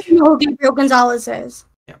I'm not sure if you know who Gabriel Gonzalez is.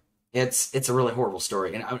 Yeah. It's a really horrible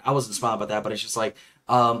story, and I wasn't smiling about that, but it's just like,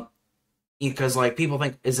 because like people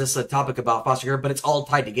think, is this a topic about foster care? But it's all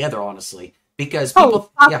tied together, honestly, because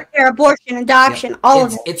people, foster care, abortion, adoption, all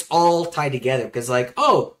of it. It's all tied together because, like,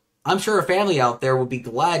 I'm sure a family out there would be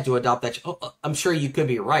glad to adopt that. I'm sure you could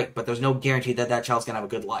be right, but there's no guarantee that that child's gonna have a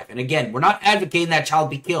good life. And again, we're not advocating that child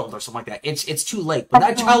be killed or something like that. It's too late. When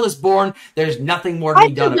that child is born, there's nothing more to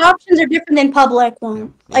be done. Adoptions are different than public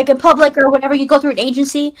ones. Yeah. Like in public or whatever, you go through an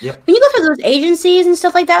agency. Yep. When you go through those agencies and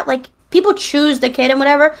stuff like that, like people choose the kid and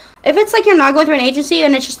whatever. If it's like you're not going through an agency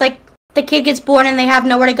and it's just like the kid gets born and they have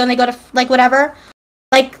nowhere to go and they go to like whatever.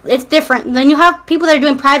 Like, it's different. Then you have people that are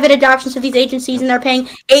doing private adoptions to these agencies, and they're paying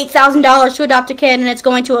 $8,000 to adopt a kid, and it's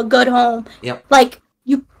going to a good home. Yep. Like,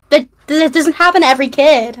 that doesn't happen to every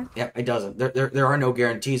kid. Yep, it doesn't. There are no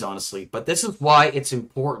guarantees, honestly. But this is why it's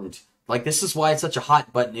important. Like, this is why it's such a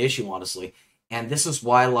hot-button issue, honestly. And this is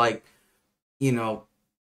why, like, in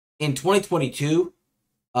 2022,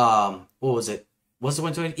 what was it? Was it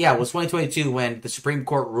 2020? Yeah, it was 2022 when the Supreme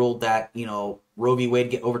Court ruled that, Roe v.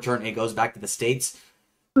 Wade get overturned and it goes back to the states.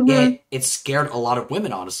 Mm-hmm. It scared a lot of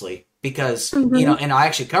women, honestly, because and I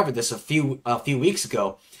actually covered this a few weeks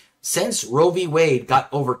ago. Since Roe v. Wade got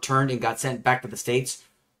overturned and got sent back to the states,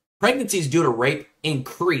 pregnancies due to rape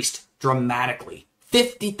increased dramatically.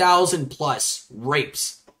 50,000 plus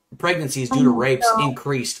pregnancies due to rapes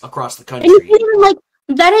increased across the country. And you can't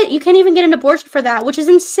even you can't even get an abortion for that, which is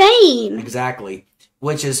insane. Exactly,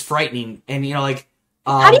 which is frightening. And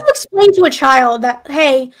how do you explain to a child that,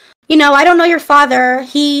 hey, I don't know your father.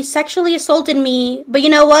 He sexually assaulted me, but you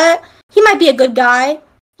know what? He might be a good guy.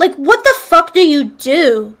 Like, what the fuck do you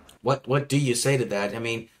do? What do you say to that? I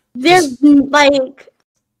mean, there's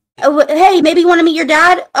Hey, maybe you want to meet your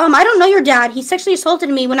dad? I don't know your dad. He sexually assaulted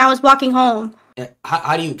me when I was walking home.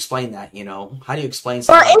 How do you explain that, you know? How do you explain Or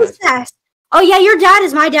something like incest. that? Oh, yeah, your dad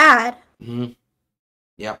is my dad. Mm-hmm.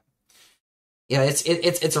 Yep. Yeah,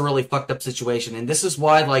 it's a really fucked up situation, and this is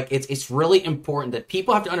why, like, it's really important that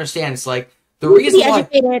people have to understand. It's like the reason why.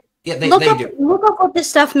 Educated. Yeah, they do. Look up what this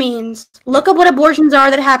stuff means. Look up what abortions are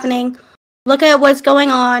that are happening. Look at what's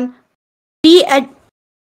going on. Be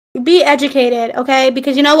educated, okay?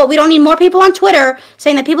 Because you know what? We don't need more people on Twitter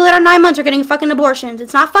saying that people that are 9 months are getting fucking abortions.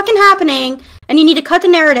 It's not fucking happening, and you need to cut the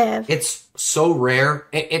narrative. It's so rare.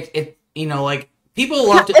 It you know, like, people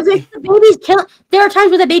love to. If the baby's killing, there are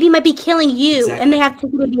times where the baby might be killing you, and they have to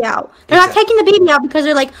take the baby out. They're not taking the baby out because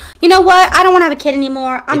they're like, you know what? I don't want to have a kid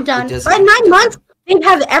anymore. I'm done. But at 9 months, they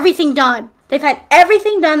have everything done. They've had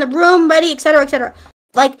everything done, the room ready, etc., etc.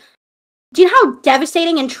 Like, do you know how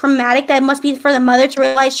devastating and traumatic that must be for the mother to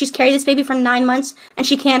realize she's carried this baby for 9 months and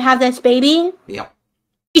she can't have this baby? Yep.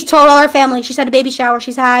 She's told all her family. She's had a baby shower.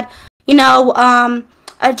 She's had,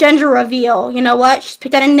 a gender reveal. You know what? She's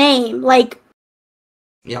picked out a name. Like,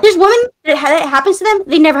 there's women that happens to them,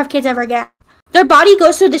 they never have kids ever again. Their body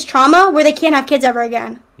goes through this trauma where they can't have kids ever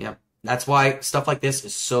again. Yep. That's why stuff like this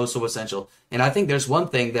is so essential. And I think there's one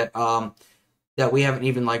thing that that we haven't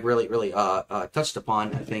even like really touched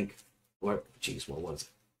upon. I think what was it?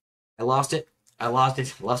 I lost it. I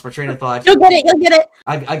lost my train of thought. You'll get it.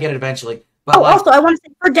 I get it eventually. But also, I want to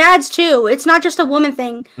say for dads too. It's not just a woman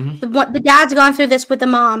thing. Mm-hmm. The dad's gone through this with the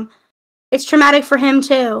mom. It's traumatic for him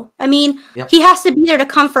too. I mean, he has to be there to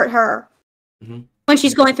comfort her when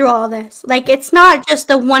she's going through all this. Like, it's not just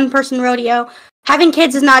a one-person rodeo. Having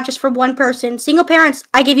kids is not just for one person. Single parents,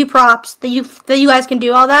 I give you props that you guys can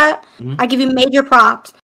do all that. I give you major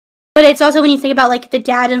props. But it's also when you think about, like, the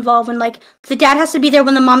dad involved, when, like, the dad has to be there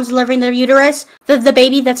when the mom's delivering their uterus, the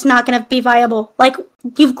baby, that's not going to be viable. Like,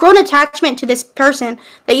 you've grown attachment to this person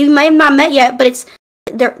that you might have not met yet, but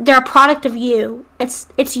they're a product of you. It's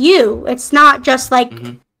you. It's not just, like,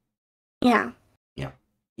 Yeah,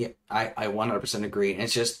 I 100% agree. And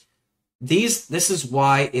it's just, this is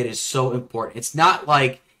why it is so important. It's not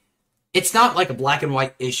like a black and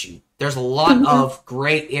white issue. There's a lot of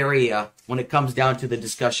gray area when it comes down to the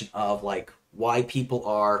discussion of, like, why people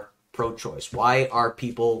are pro-choice, why are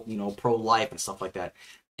people, pro-life and stuff like that.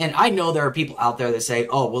 And I know there are people out there that say,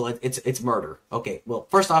 oh, well, it's murder. Okay, well,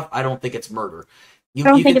 first off, I don't think it's murder. I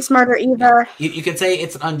don't think it's murder either. You can say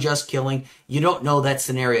it's an unjust killing. You don't know that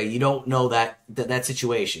scenario. You don't know that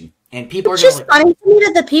situation. And people it's just funny to me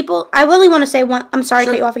that the people, I really want to say one, I'm sorry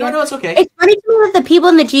to cut you off again. No, it's okay. It's funny to me that the people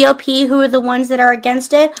in the GOP who are the ones that are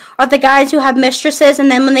against it are the guys who have mistresses, and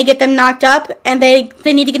then when they get them knocked up and they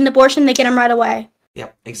need to get an abortion, they get them right away.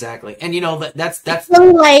 Yep, exactly. And that's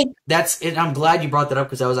really like, and I'm glad you brought that up,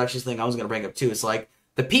 because that was actually something I was going to bring up too. It's like,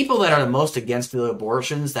 the people that are the most against the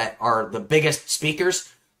abortions, that are the biggest speakers,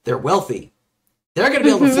 they're wealthy. They're going to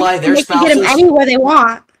be able to fly their spouses. They can get them anywhere they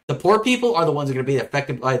want. The poor people are the ones that are going to be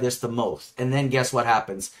affected by this the most. And then guess what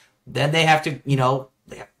happens? Then they have to,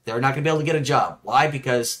 they're not going to be able to get a job. Why?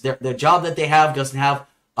 Because the job that they have doesn't have,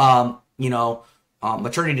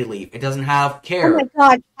 maternity leave. It doesn't have care. Oh my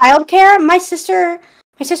God, child care? My sister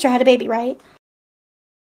had a baby, right?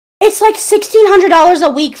 It's like $1,600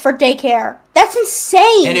 a week for daycare. That's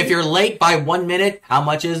insane. And if you're late by 1 minute, how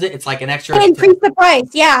much is it? It's like an extra. They increase the price,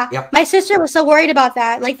 yeah. Yep. My sister was so worried about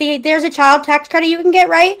that. Like, there's a child tax credit you can get,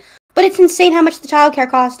 right? But it's insane how much the child care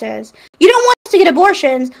cost is. You don't want us to get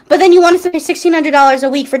abortions, but then you want us to pay $1,600 a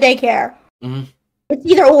week for daycare. Mm-hmm. It's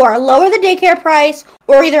either or. Lower the daycare price,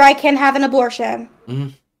 or either I can have an abortion. Mm-hmm.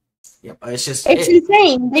 Yep, it's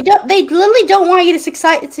insane. They literally don't want you to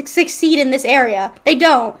succeed in this area. They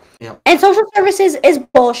don't. Yep. And social services is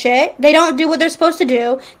bullshit. They don't do what they're supposed to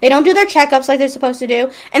do. They don't do their checkups like they're supposed to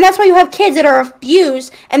do. And that's why you have kids that are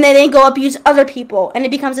abused, and then they go abuse other people, and it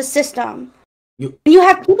becomes a system. You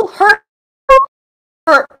have people hurt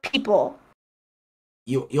people.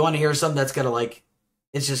 You want to hear something that's gonna, like,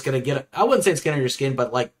 it's just gonna get, I wouldn't say it's getting under your skin,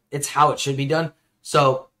 but, like, it's how it should be done.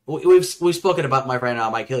 So we've spoken about my friend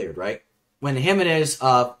Mike Hilliard, right? When him and his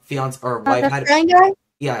fiance or wife had,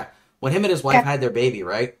 when him and his wife had their baby,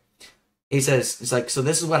 right? He says, it's like, so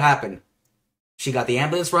this is what happened. She got the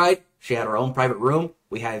ambulance ride. She had her own private room.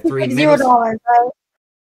 We had three midwives. $0, right?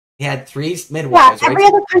 He had 3 midwives. Yeah, every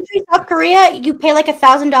other country, South Korea, you pay like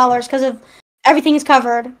 $1,000 because of everything is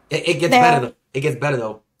covered. It gets better though. It gets better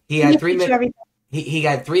though. He had he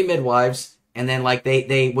got 3 midwives, and then, like,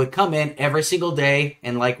 they would come in every single day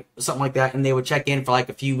and, like, something like that, and they would check in for like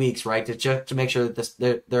a few weeks, right, to make sure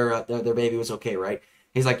that their baby was okay, right?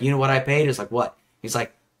 He's like, you know what I paid? It's like, what? He's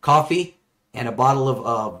like, coffee and a bottle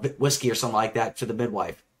of whiskey or something like that to the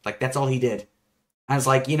midwife. Like, that's all he did. I was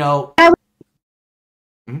like, One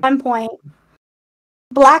point.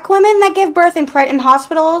 Black women that give birth in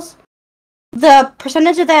hospitals, the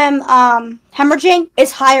percentage of them hemorrhaging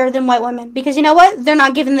is higher than white women. Because you know what? They're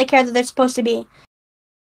not given the care that they're supposed to be.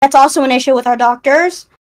 That's also an issue with our doctors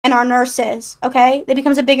and our nurses, okay? It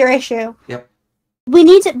becomes a bigger issue. Yep.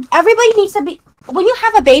 Everybody needs to be, when you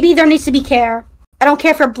have a baby, there needs to be care. I don't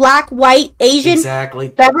care if you're black, white, Asian, exactly.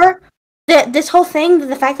 whatever. This whole thing,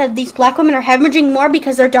 the fact that these black women are hemorrhaging more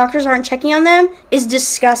because their doctors aren't checking on them is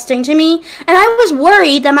disgusting to me. And I was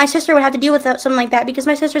worried that my sister would have to deal with something like that because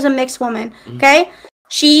my sister's a mixed woman, okay?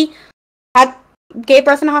 She gave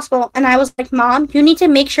birth in a hospital, and I was like, Mom, you need to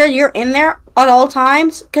make sure you're in there at all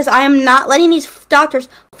times because I am not letting these doctors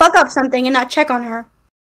fuck up something and not check on her.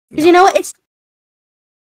 Because you know what?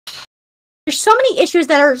 There's so many issues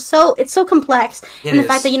that are it's so complex. And the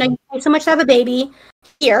fact that, you pay so much to have a baby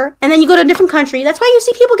here, and then you go to a different country. That's why you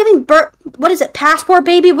see people giving birth, what is it, passport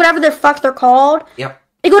baby, whatever the fuck they're called. Yep.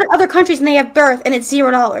 They go to other countries and they have birth, and it's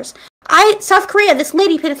 $0. South Korea, this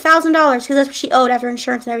lady paid $1,000 because that's what she owed after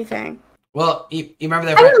insurance and everything. Well, you remember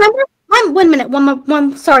that? I remember. 1 minute. One more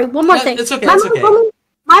thing. It's okay. It's okay.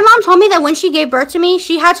 My mom told me that when she gave birth to me,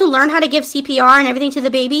 she had to learn how to give CPR and everything to the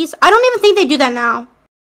babies. I don't even think they do that now.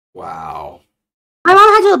 Wow. My mom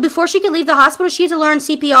had to, before she could leave the hospital, she had to learn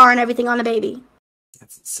CPR and everything on the baby.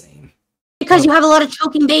 That's insane. Because you have a lot of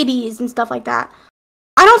choking babies and stuff like that.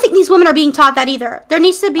 I don't think these women are being taught that either. There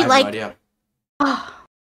needs to be I have no idea. Oh.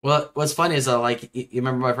 Well, what's funny is, you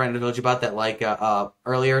remember my friend I told you about that,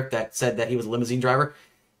 earlier, that said that he was a limousine driver?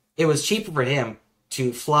 It was cheaper for him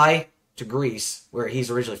to fly to Greece, where he's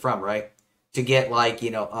originally from, right? To get,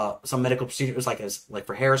 some medical procedure. It was like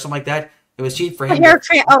for hair or something like that. It was cheap for him.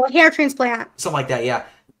 A hair transplant. Something like that, yeah.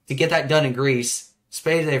 To get that done in Greece,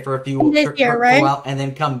 stay there for a while, and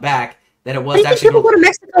then come back. Then it was Why do you think people go to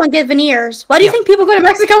Mexico and get veneers? Why do you think people go to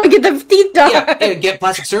Mexico and get their teeth done? Yeah, and get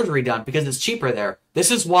plastic surgery done because it's cheaper there.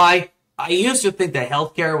 This is why I used to think that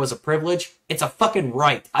healthcare was a privilege. It's a fucking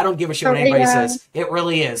right. I don't give a shit what anybody says. It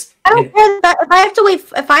really is. I don't care that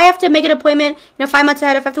if I have to make an appointment, 5 months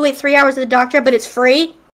ahead, if I have to wait 3 hours at the doctor, but it's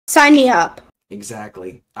free, sign me up.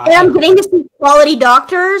 Exactly. And I'm getting to see quality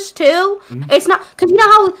doctors too. Mm-hmm. It's not because you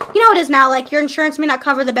know it is now. Like your insurance may not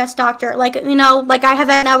cover the best doctor. Like I have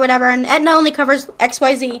Aetna or whatever, and Aetna only covers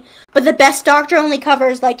XYZ, but the best doctor only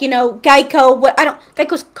covers Geico.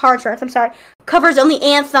 Geico's car insurance. I'm sorry, covers only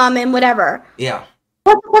Anthem and whatever. Yeah.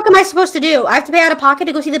 What the fuck am I supposed to do? I have to pay out of pocket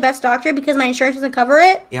to go see the best doctor because my insurance doesn't cover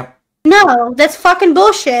it? Yep. No, that's fucking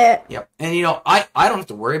bullshit. Yep. And I don't have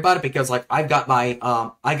to worry about it because I've got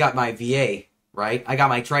my VA. Right, I got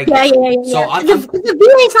my trach. Yeah. So the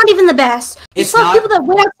VA's not even the best. You saw people that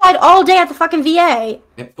went outside all day at the fucking VA.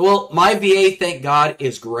 Well, my VA, thank God,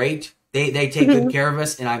 is great. They take good care of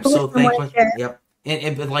us, and I'm so thankful. Yep.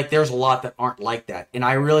 But there's a lot that aren't like that, and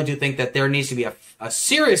I really do think that there needs to be a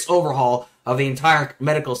serious overhaul of the entire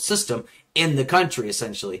medical system in the country,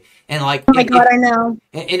 essentially. And oh my God, I know.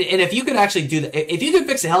 And if you could actually do that, if you could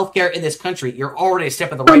fix the healthcare in this country, you're already a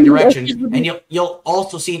step in the right direction, and you'll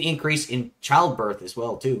also see an increase in childbirth as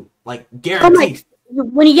well too, guaranteed.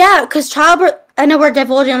 Because childbirth. I know we're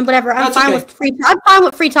divulging on whatever. I'm fine with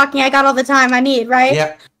free talking. I got all the time I need, right?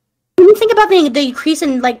 Yeah. When you think about the increase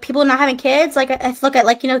in people not having kids, I look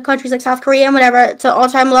at countries like South Korea and whatever, it's an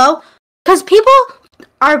all-time low, because people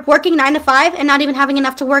are working 9 to 5 and not even having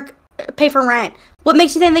enough to pay for rent. What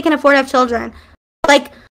makes you think they can afford to have children?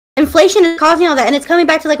 Inflation is causing all that, and it's coming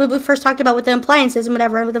back to what we first talked about with the appliances and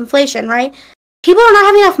whatever, with inflation, right? People are not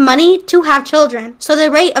having enough money to have children, so the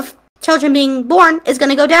rate of children being born is going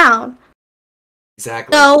to go down.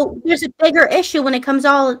 Exactly. So there's a bigger issue when it comes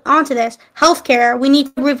all onto this. Healthcare, we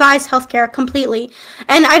need to revise healthcare completely.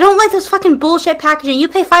 And I don't like this fucking bullshit packaging. You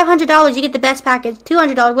pay $500, you get the best package,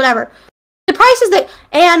 $200, whatever. The prices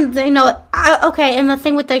and the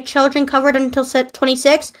thing with the children covered until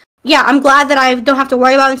 26. Yeah, I'm glad that I don't have to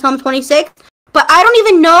worry about it until I'm 26. But I don't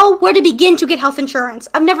even know where to begin to get health insurance.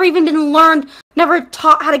 I've never even never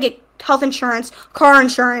taught how to get health insurance, car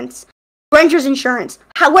insurance, renter's insurance.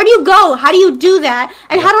 Where do you go? How do you do that?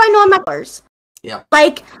 And how do I know my dollars? Yeah.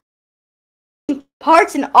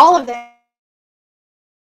 Parts and all of that.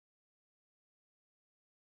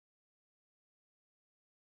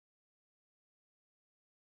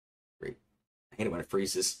 I hate it when it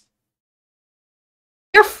freezes.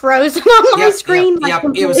 You're frozen on my screen. Yeah,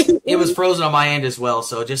 it was frozen on my end as well,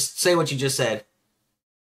 so just say what you just said.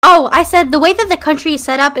 Oh, I said the way that the country is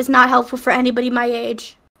set up is not helpful for anybody my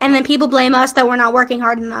age. And then people blame us that we're not working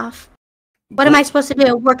hard enough. What am I supposed to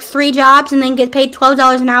do? Work 3 jobs and then get paid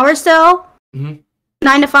 $12 an hour still? 9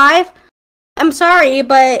 to 5? I'm sorry,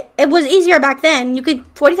 but it was easier back then. You could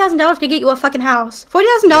 $40,000 could get you a fucking house.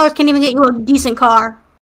 $40,000 can't even get you a decent car,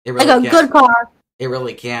 It really like a good car. It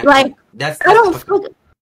really can't. Like that's I don't.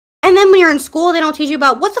 And then when you're in school, they don't teach you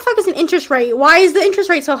about what the fuck is an interest rate? Why is the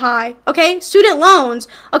interest rate so high? Okay, student loans.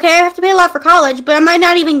 Okay, I have to pay a lot for college, but I might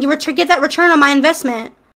not even get that return on my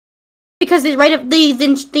investment because the rate of the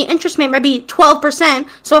interest rate might be 12%.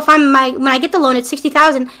 So if when I get the loan, it's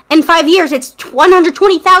 $60,000. In 5 years, it's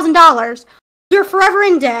 $120,000. You're forever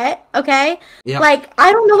in debt. Okay, like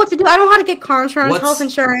I don't know what to do. I don't know how to get car insurance, health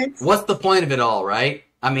insurance. What's the point of it all, right?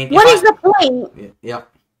 I mean, what is the point? Yep.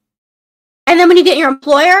 And then when you get your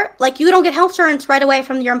employer, like you don't get health insurance right away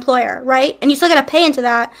from your employer, right? And you still got to pay into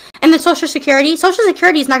that. And the Social Security is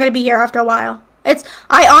not going to be here after a while.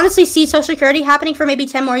 I honestly see Social Security happening for maybe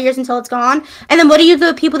 10 more years until it's gone. And then what do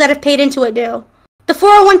the people that have paid into it do? The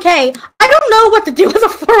 401k. I don't know what to do with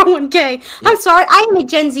a 401k. Yeah. I'm sorry. I am a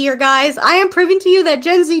Gen Zer, guys. I am proving to you that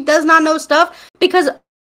Gen Z does not know stuff because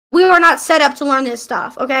we are not set up to learn this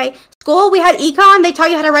stuff, okay? School, we had econ. They taught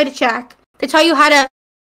you how to write a check. They taught you how to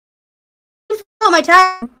my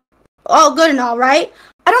tax, all good and all, right?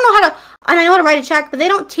 I don't know how to, and I know how to write a check, but they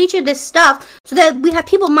don't teach you this stuff so that we have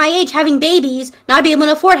people my age having babies, not being able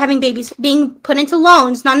to afford having babies, being put into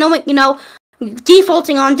loans, not knowing,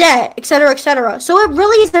 defaulting on debt, etc., etc. So it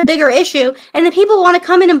really is a bigger issue, and the people want to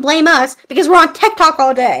come in and blame us because we're on TikTok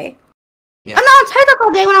all day. Yeah. I'm not on TikTok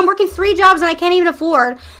all day when I'm working 3 jobs and I can't even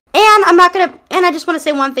afford. And I just want to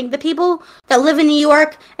say one thing. The people that live in New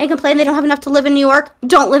York and complain they don't have enough to live in New York,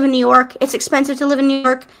 don't live in New York. It's expensive to live in New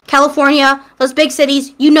York, California, those big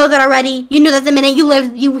cities. You know that already. You know that the minute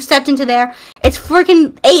you stepped into there, it's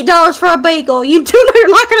freaking $8 for a bagel. You do know you're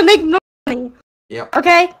not going to make no money. Yep.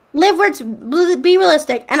 Okay? Live where it's, be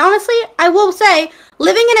realistic. And honestly, I will say,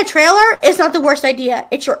 living in a trailer is not the worst idea.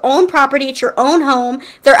 It's your own property. It's your own home.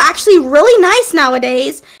 They're actually really nice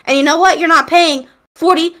nowadays. And you know what? You're not paying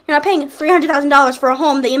you're not paying $300,000 for a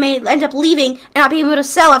home that you may end up leaving and not being able to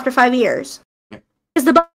sell after 5 years.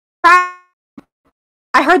 Because I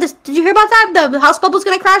heard this. Did you hear about that? The house bubble's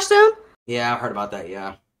going to crash soon? Yeah, I heard about that,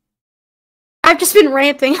 yeah. I've just been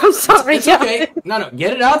ranting. I'm sorry. It's okay. No,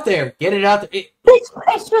 get it out there. Get it out there.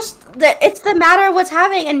 It's just, it's the matter of what's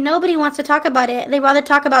happening, and nobody wants to talk about it. They rather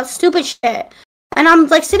talk about stupid shit. And I'm,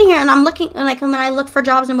 like, sitting here, and I'm looking, and, like, when I look for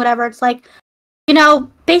jobs and whatever, it's like,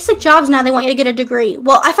 basic jobs now, they want you to get a degree.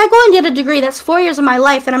 Well, if I go and get a degree, that's 4 years of my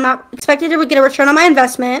life, and I'm not expected to get a return on my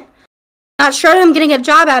investment. Not sure that I'm getting a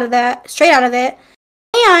job out of that, straight out of it.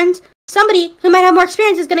 And somebody who might have more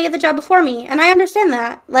experience is going to get the job before me. And I understand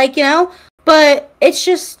that. But it's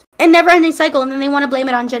just a never-ending cycle, and then they want to blame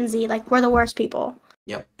it on Gen Z. Like, we're the worst people.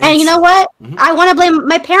 Yep. And you know what? Mm-hmm. I want to blame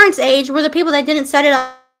my parents' age. We're the people that didn't set it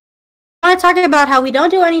up. I want to talk about how we don't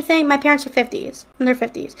do anything. My parents are 50s. In their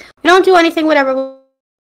 50s. We don't do anything, whatever.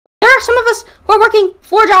 There are some of us who are working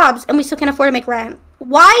 4 jobs, and we still can't afford to make rent.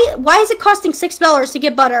 Why is it costing $6 to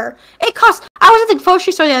get butter? I was at the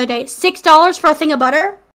grocery store the other day. $6 for a thing of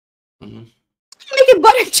butter? Mm-hmm. I'm making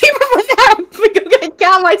butter cheaper for that. I'm going to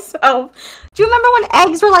count myself. Do you remember when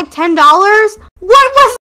eggs were like $10? What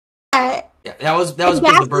was that? Yeah, that was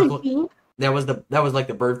the bird flu. That was like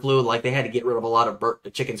the bird flu. Like, they had to get rid of a lot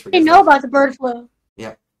of chickens for. I know about the bird flu.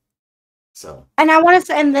 Yep. So. And I want to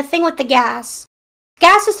say, and the thing with the gas.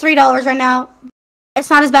 Gas is $3 right now. It's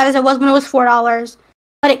not as bad as it was when it was $4.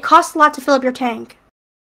 But it costs a lot to fill up your tank.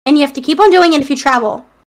 And you have to keep on doing it if you travel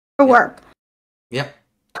for work. Yep.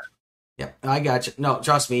 Yep. I got you. No,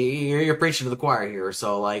 trust me. You're preaching to the choir here.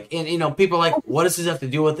 So, like, and, people are like, what does this have to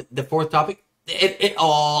do with the 4th topic? It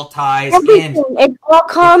all ties in. It all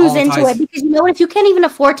comes into it. Because, if you can't even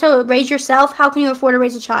afford to raise yourself, how can you afford to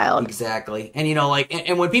raise a child? Exactly. And,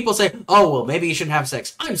 and when people say, oh, well, maybe you shouldn't have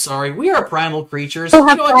sex. I'm sorry. We are primal creatures. I've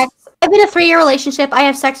been in a 3-year relationship. I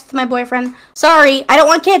have sex with my boyfriend. Sorry. I don't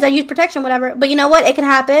want kids. I use protection, whatever. But you know what? It can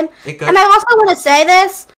happen. It could. And I also want to say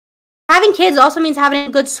this. Having kids also means having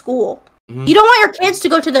a good school. Mm-hmm. You don't want your kids to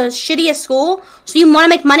go to the shittiest school, so you want to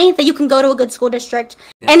make money that you can go to a good school district.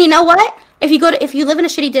 Yeah. And you know what? If you live in a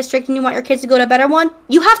shitty district and you want your kids to go to a better one,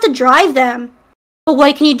 you have to drive them. But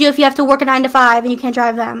what can you do if you have to work a 9 to 5 and you can't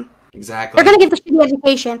drive them? Exactly. They're gonna get the shitty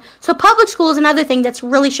education. So public school is another thing that's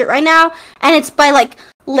really shit right now, and it's by like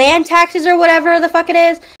land taxes or whatever the fuck it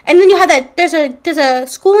is. And then you have that there's a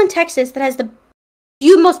school in Texas that has the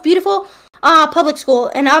most beautiful public school,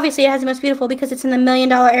 and obviously it has the most beautiful because it's in the $1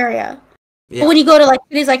 million area. Yeah. But when you go to like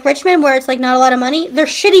cities like Richmond, where it's like not a lot of money, they're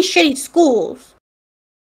shitty schools.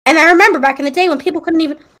 And I remember back in the day when people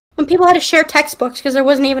had to share textbooks because there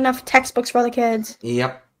wasn't even enough textbooks for the kids.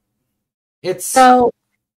 Yep. It's so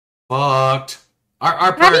fucked.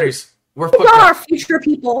 Our priorities. We're fucked up. Our future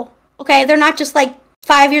people. okay, they're not just like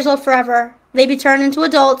 5 years old forever. They be turned into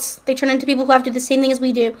adults. They turn into people who have to do the same thing as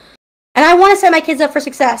we do. And I want to set my kids up for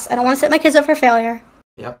success. I don't want to set my kids up for failure.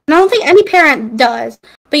 Yep. And I don't think any parent does.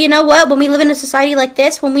 But you know what? When we live in a society like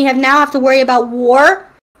this, when we have to worry about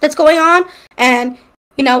war that's going on, and,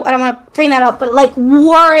 you know, I don't want to bring that up, but, like,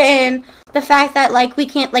 war and the fact that, like, we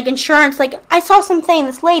can't, like, insurance, like, I saw something,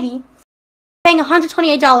 this lady paying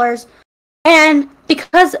 $128, and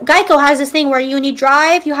because Geico has this thing where when you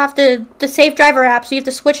drive, you have the Safe Driver app, so you have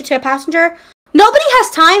to switch it to a passenger. Nobody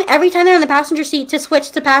has time every time they're in the passenger seat to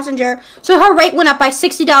switch to passenger, so her rate went up by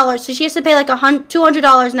 $60, so she has to pay, like,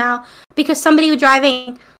 $200 now because somebody who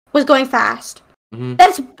driving was going fast. Mm-hmm.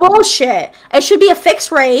 That's bullshit. It should be a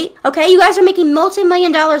fixed rate, okay? You guys are making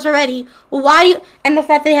multi-million dollars already. Well, why do you... And the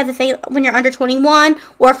fact that they have to say when you're under 21,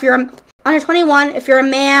 or if you're under 21, if you're a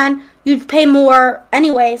man, you pay more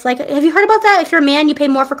anyways. Like, have you heard about that? If you're a man, you pay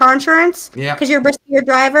more for car insurance? Yeah. Because you're riskier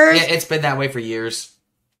drivers? Yeah, it's been that way for years.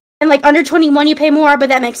 And, like, under 21, you pay more, but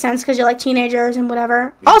that makes sense because you're, like, teenagers and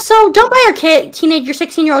whatever. Yeah. Also, don't buy your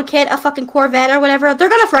 16-year-old kid a fucking Corvette or whatever. They're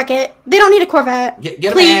gonna wreck it. They don't need a Corvette. Get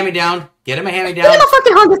him a hand-me-down. Get him a hand-me-down. Get him a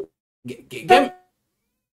fucking Honda.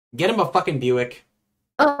 Get him a fucking Buick.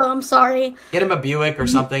 Oh, I'm sorry. Get him a Buick or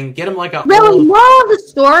something. Get him, like, a... Really, moral of the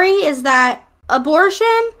story is that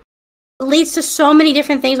abortion leads to so many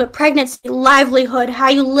different things with pregnancy, livelihood, how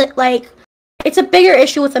you like... It's a bigger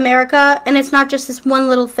issue with America, and it's not just this one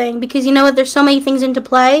little thing, because you know what, there's so many things into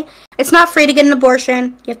play. It's not free to get an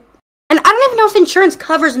abortion. And I don't even know if insurance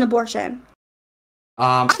covers an abortion.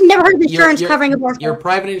 I've never heard of insurance covering abortion. Your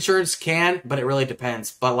private insurance can, but it really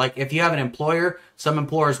depends. But, like, if you have an employer, some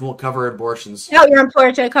employers won't cover abortions. No, your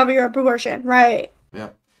employer to cover your abortion, right. Yeah.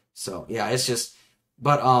 So, yeah, it's just...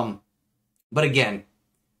 But again,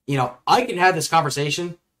 you know, I can have this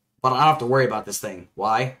conversation... But I don't have to worry about this thing.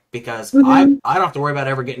 Why? Because I don't have to worry about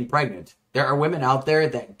ever getting pregnant. There are women out there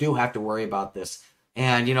that do have to worry about this.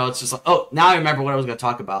 And, you know, it's just like, oh, now I remember what I was going to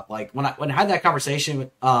talk about. Like, when I had that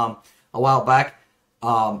conversation a while back,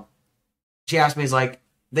 she asked me, like,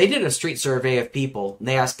 they did a street survey of people, and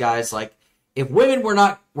they asked guys, like, if women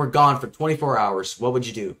were gone for 24 hours, what would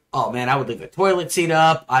you do? Oh, man, I would leave the toilet seat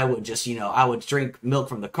up. I would just, you know, I would drink milk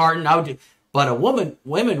from the carton. I would do... But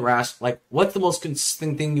women were asked, like, what's the most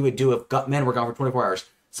consistent thing you would do if men were gone for 24 hours?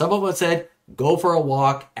 Some of them said, go for a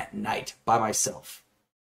walk at night by myself.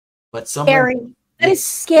 But some scary. That is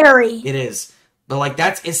scary. It is. But, like,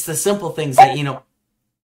 it's the simple things that, you know.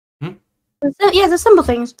 Yeah, the simple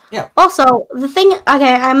things. Yeah. Also, the thing,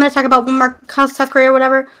 okay, I'm going to talk about one more South Korea or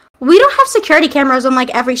whatever. We don't have security cameras on, like,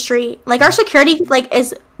 every street. Like, our security, like,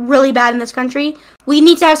 is really bad in this country. We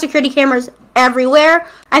need to have security cameras everywhere.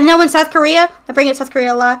 I know in South Korea, I bring up South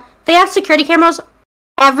Korea a lot, they have security cameras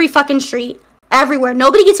every fucking street. Everywhere.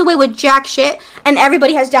 Nobody gets away with jack shit, and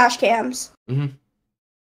everybody has dash cams. Mm-hmm.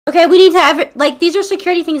 Okay, we need to have, like, these are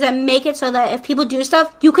security things that make it so that if people do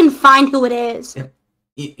stuff, you can find who it is. Yeah.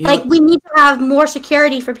 Like, we need to have more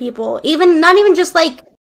security for people. Not even just, like,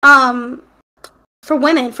 for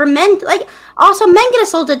women, for men, like, also men get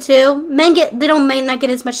assaulted too. They may not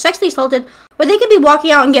get as much sexually assaulted, but they could be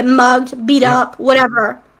walking out and get mugged, beat up,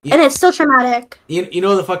 whatever, and it's still traumatic. You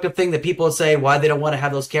know the fucked up thing that people say why they don't want to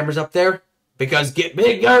have those cameras up there? Because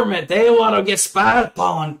big government, they want to get spied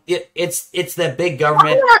upon. It's the big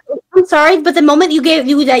government. I'm sorry, but the moment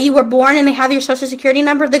that you were born and they have your social security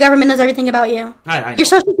number, the government knows everything about you. I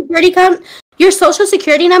know. Your social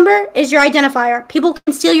security number is your identifier. People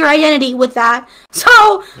can steal your identity with that.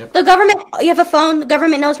 So, The government, you have a phone, the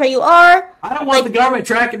government knows where you are. I don't want the government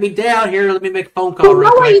tracking me down. Here, let me make a phone call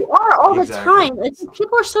real quick. They know where you are all the time.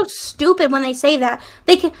 People are so stupid when they say that.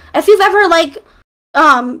 If you've ever, like,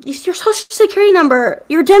 your social security number,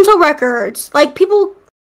 your dental records, like, people,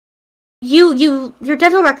 your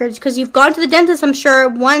dental records, because you've gone to the dentist, I'm sure,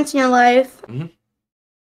 once in your life. Mm-hmm.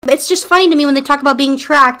 It's just funny to me when they talk about being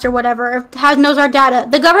tracked or whatever. Knows our data.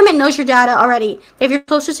 The government knows your data already. They have your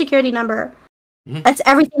social security number. Mm-hmm. That's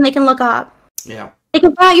everything they can look up. Yeah. They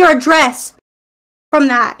can find out your address from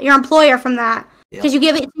that, your employer from that. Because you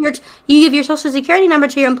give your social security number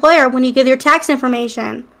to your employer when you give your tax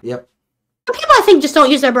information. Yep. Some people, I think, just don't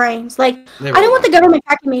use their brains. Like, I don't want the government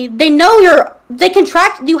tracking me. They know they can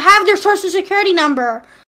track. You have their social security number.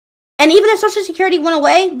 And even if Social Security went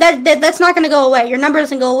away, that's not going to go away. Your number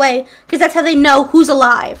doesn't go away because that's how they know who's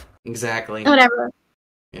alive. Exactly. Whatever.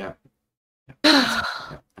 Yeah.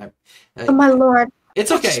 Oh my lord.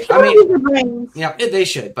 It's okay. I mean, yeah, they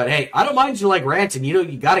should. But hey, I don't mind you like ranting. You know,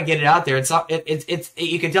 you got to get it out there. It's not. It's.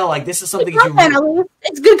 You can tell like this is something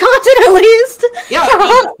it's good content at least.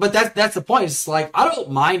 Yeah, but that's the point. It's like I don't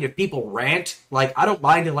mind if people rant. Like I don't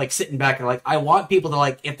mind it like sitting back and like I want people to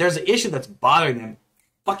like if there's an issue that's bothering them,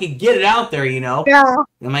 fucking get it out there. You know. Yeah.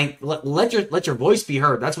 I mean, let your voice be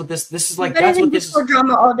heard. That's what this is like. Better that's than what this Discord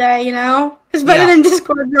drama all day. You know, it's better than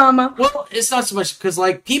Discord drama. Well, it's not so much because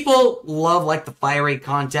like people love like the fiery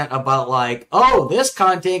content about like, oh, this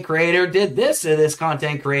content creator did this to this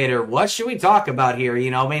content creator. What should we talk about here?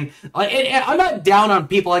 You know, I mean, I'm not down on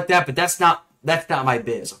people like that, but that's not my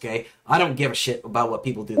biz. Okay, I don't give a shit about what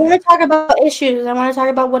people do. I want to talk about issues. I want to talk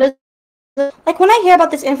about what is like when I hear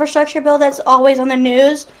about this infrastructure bill that's always on the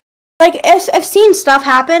news. Like, I've seen stuff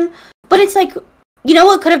happen, but it's like, you know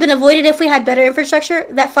what could have been avoided if we had better infrastructure?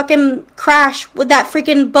 That fucking crash with that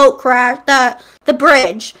freaking boat crash, the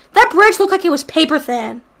bridge. That bridge looked like it was paper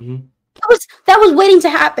thin. Mm-hmm. That was waiting to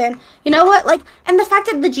happen. You know what? Like, and the fact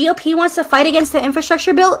that the GOP wants to fight against the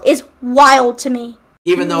infrastructure bill is wild to me.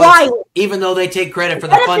 Even though they take credit for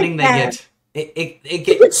the funding they get. It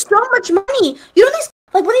gets so much money. You know these.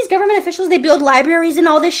 Like, when these government officials, they build libraries and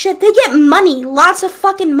all this shit, they get money. Lots of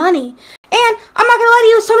fucking money. And I'm not gonna lie to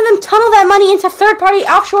you, some of them tunnel that money into third-party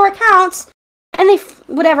offshore accounts. And they,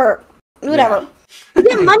 whatever. Yeah. They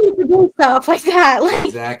get money for doing stuff like that. Like,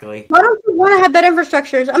 exactly. Why don't you want to have better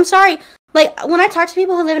infrastructures? I'm sorry. Like, when I talk to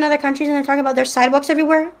people who live in other countries and they're talking about their sidewalks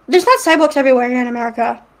everywhere, there's not sidewalks everywhere here in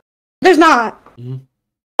America. There's not. Mm-hmm.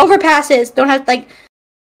 Overpasses. Don't have, like,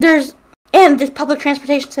 there's public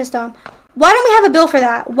transportation system. Why don't we have a bill for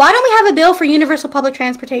that? Why don't we have a bill for universal public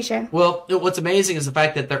transportation? Well, what's amazing is the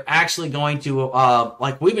fact that they're actually going to,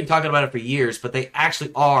 like we've been talking about it for years, but they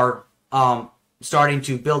actually are starting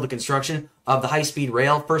to build the construction of the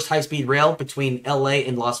first high-speed rail between LA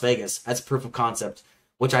and Las Vegas. That's proof of concept,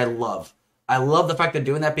 which I love. I love the fact they're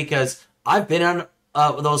doing that because I've been on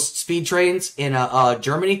those speed trains in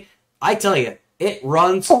Germany. I tell you, it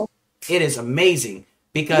runs. It is amazing.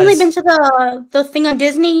 Because I've really been to the thing on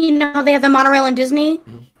Disney. You know how they have the monorail in Disney,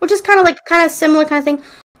 which is kind of similar kind of thing.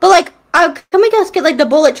 But like, can we just get like the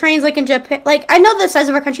bullet trains like in Japan? Like, I know the size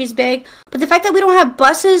of our country is big, but the fact that we don't have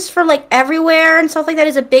buses for like everywhere and stuff like that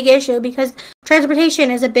is a big issue because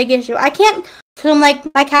transportation is a big issue. I can't. So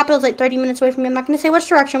like my capital is like 30 minutes away from me. I'm not going to say which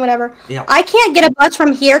direction, whatever. Yeah. I can't get a bus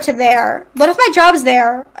from here to there. What if my job's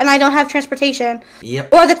there and I don't have transportation?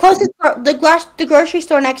 Yep. Or the closest, the grocery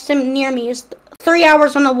store near me is 3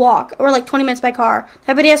 hours on a walk, or like 20 minutes by car.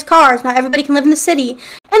 Everybody has cars. Not everybody can live in the city.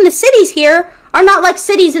 And the cities here are not like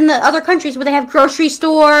cities in the other countries where they have grocery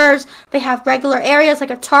stores, they have regular areas like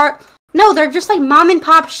a Tart. No, they're just like mom and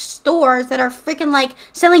pop stores that are freaking like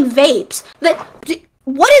selling vapes.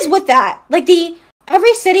 What is with that? Like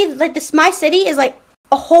every city, like my city is like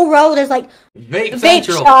a whole row. There's like vape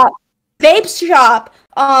shop,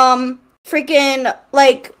 freaking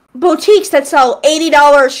like boutiques that sell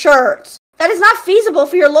 $80 shirts. That is not feasible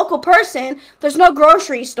for your local person. There's no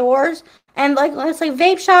grocery stores. And like it's like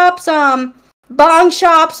vape shops, bong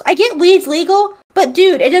shops. I get weed's legal, but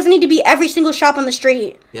dude, it doesn't need to be every single shop on the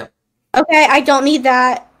street. Yep. Okay, I don't need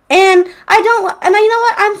that. And you know what?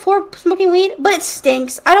 I'm for smoking weed, but it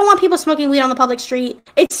stinks. I don't want people smoking weed on the public street.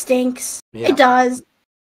 It stinks. Yeah. It does.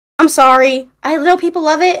 I'm sorry. I know people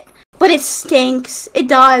love it, but it stinks. It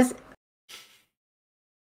does.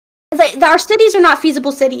 Like, our cities are not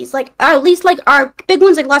feasible cities. Like, at least, like, our big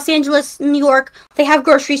ones, like Los Angeles, New York, they have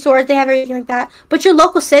grocery stores, they have everything like that. But your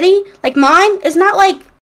local city, like mine, is not, like,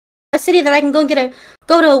 a city that I can go to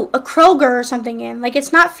a Kroger or something in. Like,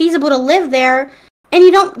 it's not feasible to live there.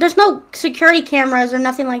 And there's no security cameras or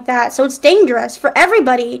nothing like that. So it's dangerous for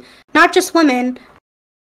everybody, not just women.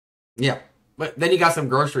 Yeah. But then you got some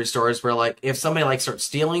grocery stores where, like, if somebody, like, starts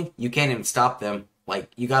stealing, you can't even stop them. Like,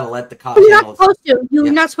 you gotta let the cops. You're not supposed to.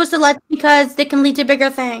 You're not supposed to let because they can lead to bigger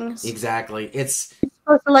things. Exactly. You're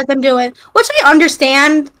supposed to let them do it, which I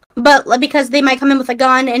understand, but because they might come in with a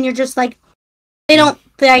gun and you're just like, they don't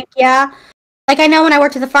like, yeah. Like I know when I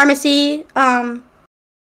worked at the pharmacy,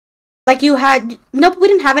 like we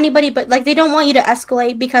didn't have anybody, but like they don't want you to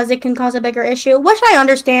escalate because it can cause a bigger issue, which I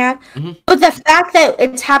understand. Mm-hmm. But the fact that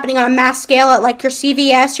it's happening on a mass scale at like your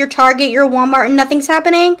CVS, your Target, your Walmart, and nothing's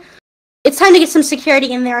happening. It's time to get some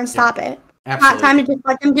security in there and stop it. Absolutely. Not time to just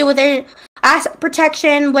let them do with their asset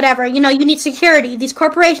protection, whatever. You need security. These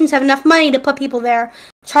corporations have enough money to put people there.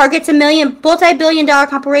 Target's a multi-billion-dollar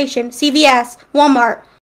corporation. CVS, Walmart.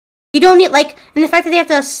 You don't need, and the fact that they have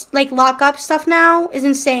to, lock up stuff now is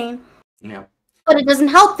insane. Yeah. But it doesn't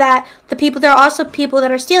help that there are also people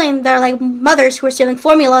that are stealing. There are, mothers who are stealing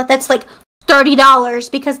formula that's, $30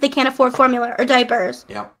 $30 because they can't afford formula or diapers.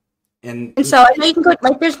 Yeah. And so I know you can go, like,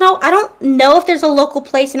 I don't know if there's a local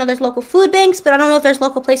place, there's local food banks, but I don't know if there's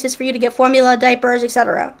local places for you to get formula, diapers,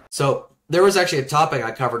 etc. So there was actually a topic I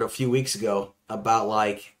covered a few weeks ago about,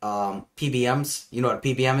 like, PBMs. You know what a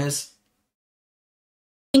PBM is?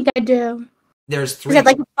 I think I do. There's 3. Is it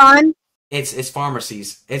like fun? It's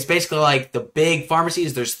pharmacies. It's basically like the big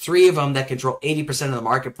pharmacies. There's 3 of them that control 80% of the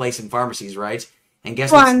marketplace in pharmacies, right? And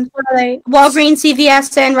guess what? What are they? Walgreens,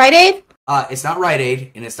 CVS, and Rite Aid? It's not Rite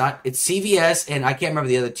Aid, and it's CVS, and I can't remember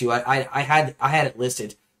the other 2. I had it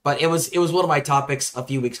listed, but it was one of my topics a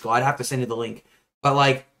few weeks ago. I'd have to send you the link. But,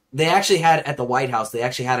 like, they actually had at the White House, they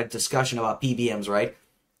actually had a discussion about PBMs, right?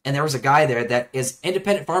 And there was a guy there that is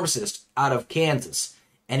independent pharmacist out of Kansas,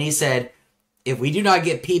 and he said, if we do not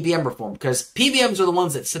get PBM reform, because PBMs are the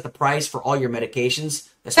ones that set the price for all your medications.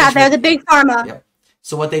 Yeah, they're the big pharma. Yep.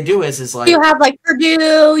 So what they do is like... You have, like,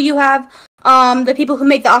 Purdue, you have the people who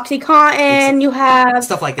make the OxyContin, you have...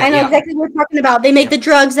 Stuff like that, I know exactly what you're talking about. They make the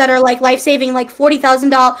drugs that are, like, life-saving, like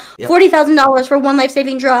 $40,000 for one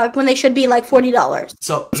life-saving drug when they should be, like, $40.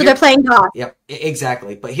 So they're playing God. Yep,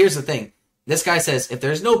 exactly. But here's the thing. This guy says if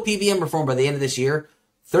there's no PBM reform by the end of this year,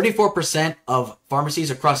 34% of pharmacies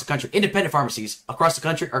across the country, independent pharmacies across the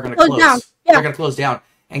country, are going to close. Down. Yeah. They're going to close down.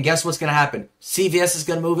 And guess what's going to happen? CVS is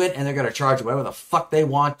going to move in, and they're going to charge whatever the fuck they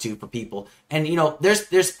want to for people. And, you know,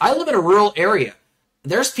 I live in a rural area.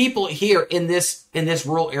 There's people here in this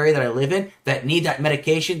rural area that I live in that need that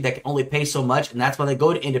medication that can only pay so much, and that's why they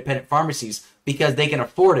go to independent pharmacies, because they can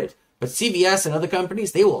afford it. But CVS and other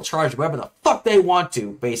companies, they will charge whatever the fuck they want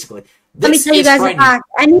to, basically. Let me tell you guys a hack.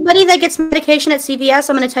 Anybody that gets medication at CVS,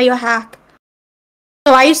 I'm going to tell you a hack.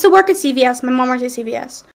 So I used to work at CVS. My mom worked at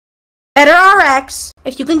CVS. BetterRx,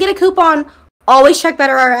 if you can get a coupon, always check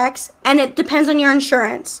BetterRx, and it depends on your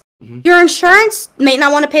insurance. Mm-hmm. Your insurance may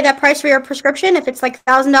not want to pay that price for your prescription. If it's like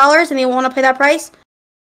 $1,000 and they want to pay that price,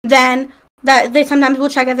 then they sometimes will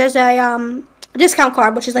check if there's a discount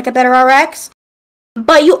card, which is like a BetterRx.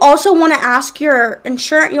 But you also want to ask your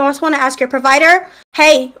insurance. You also want to ask your provider,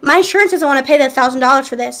 hey, my insurance doesn't want to pay the $1,000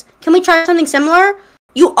 for this. Can we try something similar?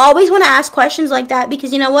 You always want to ask questions like that,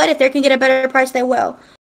 because you know what? If they can get a better price, they will.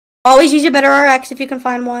 Always use your BetterRx if you can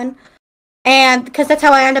find one. And because that's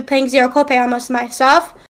how I end up paying zero copay on most of my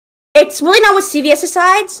stuff. It's really not what CVS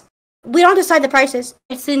decides. We don't decide the prices.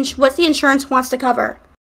 It's what the insurance wants to cover.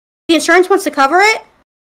 If the insurance wants to cover it,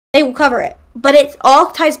 they will cover it. But it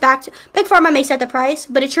all ties back to... Big Pharma may set the price,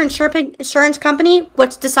 but it's your insurance company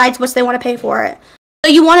what decides what they want to pay for it.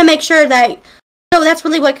 So you want to make sure that... So that's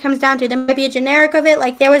really what it comes down to. There might be a generic of it.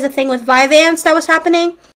 Like, there was a thing with Vyvanse that was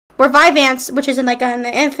happening, where Vyvanse, which is in like an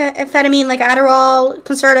amphetamine, like Adderall,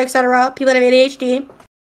 Concerta, etc., people that have ADHD,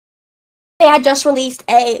 they had just released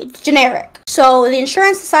a generic. So the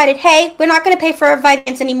insurance decided, hey, we're not going to pay for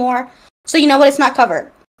Vyvanse anymore. So you know what? It's not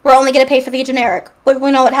covered. We're only going to pay for the generic. But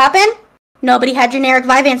we know what happened? Nobody had generic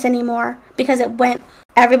Vyvanse anymore because it went.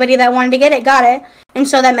 Everybody that wanted to get it got it, and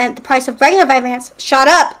so that meant the price of regular Vyvanse shot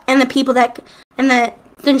up, and the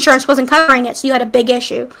insurance wasn't covering it. So you had a big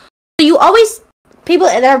issue. So you always, people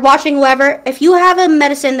that are watching, whoever, if you have a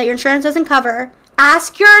medicine that your insurance doesn't cover,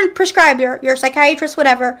 ask your prescriber, your psychiatrist,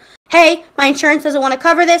 whatever. Hey, my insurance doesn't want to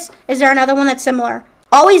cover this. Is there another one that's similar?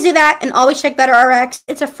 Always do that, and always check BetterRx.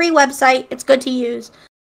 It's a free website. It's good to use.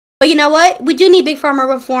 But you know what? We do need big pharma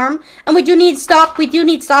reform, and we do need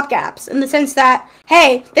stopgaps in the sense that,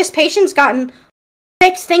 hey, this patient's gotten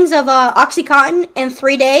 6 things of OxyContin in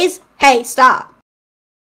 3 days. Hey, stop.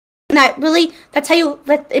 And that's how you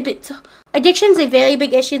addiction is a very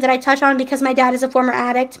big issue that I touch on because my dad is a former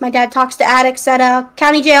addict. My dad talks to addicts at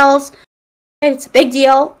county jails. It's a big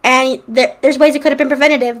deal, and there's ways it could have been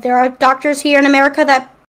preventative. There are doctors here in America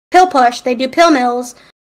that pill push. They do pill mills.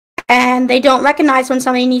 And they don't recognize when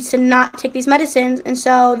somebody needs to not take these medicines, and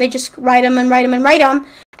so they just write them. And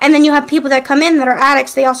then you have people that come in that are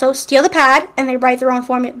addicts. They also steal the pad and they write their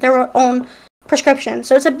own prescription.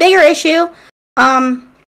 So it's a bigger issue.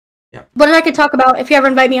 What I could talk about if you ever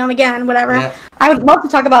invite me on again, whatever. Yeah. I would love to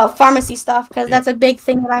talk about pharmacy stuff because that's a big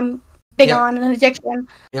thing that I'm big on in addiction.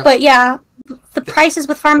 Yeah. But yeah, the prices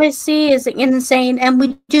with pharmacy is insane, and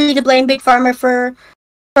we do need to blame Big Pharma for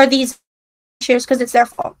these issues because it's their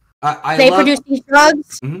fault. They produce these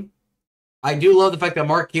drugs. Mm-hmm. I do love the fact that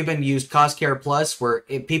Mark Cuban used Cost Care Plus, where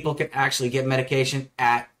people can actually get medication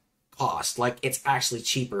at cost. Like, it's actually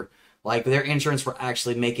cheaper. Like, their insurance will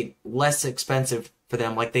actually make it less expensive for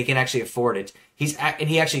them. Like, they can actually afford it. He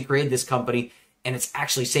actually created this company, and it's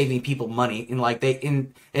actually saving people money.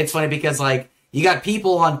 And it's funny because, like, you got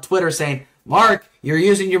people on Twitter saying, Mark, you're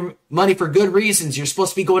using your money for good reasons. You're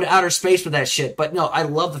supposed to be going to outer space with that shit. But no, I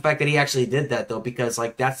love the fact that he actually did that, though, because,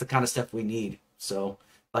 like, that's the kind of stuff we need. So,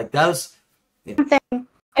 like, that was... Yeah.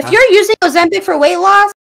 If you're using Ozempic for weight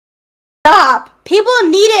loss, stop. People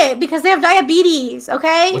need it because they have diabetes,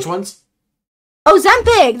 okay? Which ones?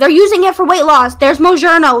 Ozempic. They're using it for weight loss. There's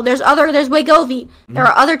Mounjaro. There's Wegovy. There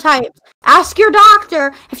are other types. Ask your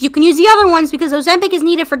doctor if you can use the other ones because Ozempic is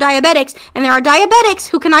needed for diabetics, and there are diabetics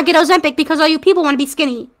who cannot get Ozempic because all you people want to be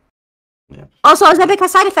skinny. Yeah. Also, Ozempic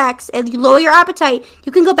has side effects. If you lower your appetite,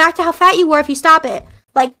 you can go back to how fat you were if you stop it.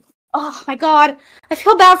 Like, oh my god, I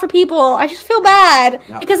feel bad for people. I just feel bad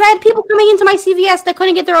because I had people coming into my CVS that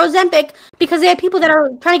couldn't get their Ozempic because they had people that are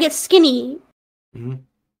trying to get skinny. Mm-hmm.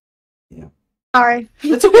 Yeah. Sorry.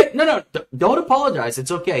 It's okay. No, don't apologize.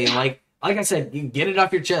 It's okay. And like I said, you can get it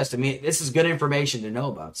off your chest. I mean, this is good information to know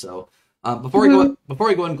about. So before we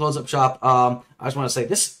go and close up shop, I just want to say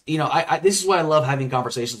this. You know, I this is why I love having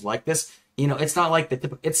conversations like this. You know, it's not like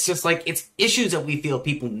it's just like it's issues that we feel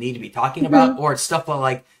people need to be talking about, or it's stuff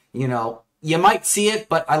like, you know, you might see it,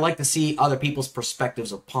 but I like to see other people's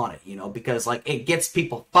perspectives upon it. You know, because like it gets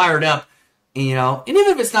people fired up. You know, and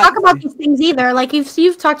even if it's not talk about these things either, like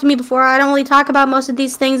you've talked to me before, I don't really talk about most of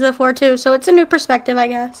these things before too, so it's a new perspective, I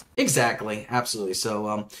guess. Exactly, absolutely.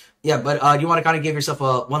 So, yeah, but you want to kind of give yourself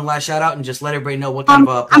one last shout out and just let everybody know what kind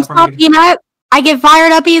of I'm Small Peanut. I get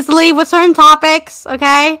fired up easily with certain topics.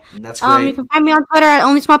 Okay, that's great. You can find me on Twitter at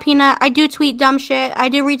Only Small Peanut. I do tweet dumb shit. I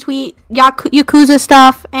do retweet Yakuza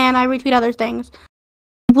stuff, and I retweet other things.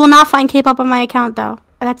 You will not find K-pop on my account though.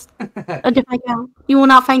 That's a different account. You will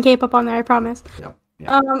not find K-pop on there, I promise. Yep.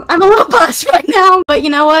 I'm a little buzzed right now, but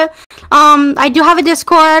you know what? I do have a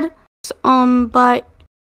Discord. But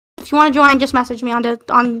if you want to join, just message me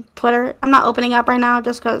on Twitter. I'm not opening up right now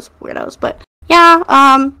just because weirdos. But yeah.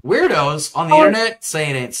 Weirdos on the internet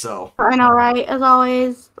saying it so. I know, right? As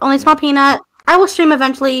always, Only Small Peanut. I will stream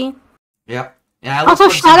eventually. Yep. Yeah, also,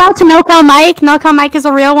 shout out to NoCal Mike. NoCal Mike is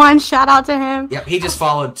a real one. Shout out to him. Yep, he just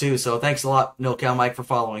followed too, so thanks a lot, NoCal Mike, for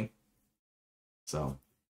following. So,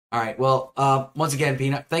 all right. Well, once again,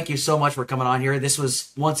 Peanut, thank you so much for coming on here. This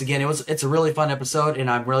was, once again, it's a really fun episode, and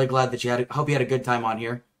I'm really glad that I hope you had a good time on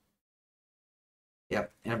here.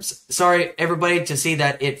 Yep. And I'm sorry, everybody, to see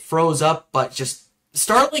that it froze up, but just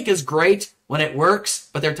Starlink is great when it works,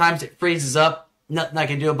 but there are times it freezes up. Nothing I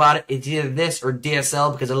can do about it. It's either this or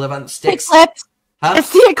DSL because I live on the sticks. Eclipse. Huh?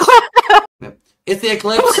 It's the Eclipse. Yep. It's the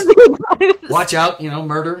Eclipse. Watch out,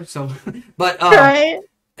 murder. So, but right.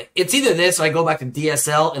 It's either this or I go back to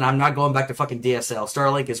DSL, and I'm not going back to fucking DSL.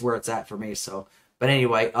 Starlink is where it's at for me. So, but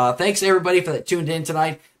anyway, thanks everybody for that tuned in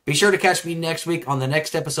tonight. Be sure to catch me next week on the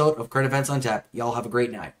next episode of Current Events on Tap. Y'all have a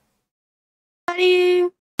great night. Bye.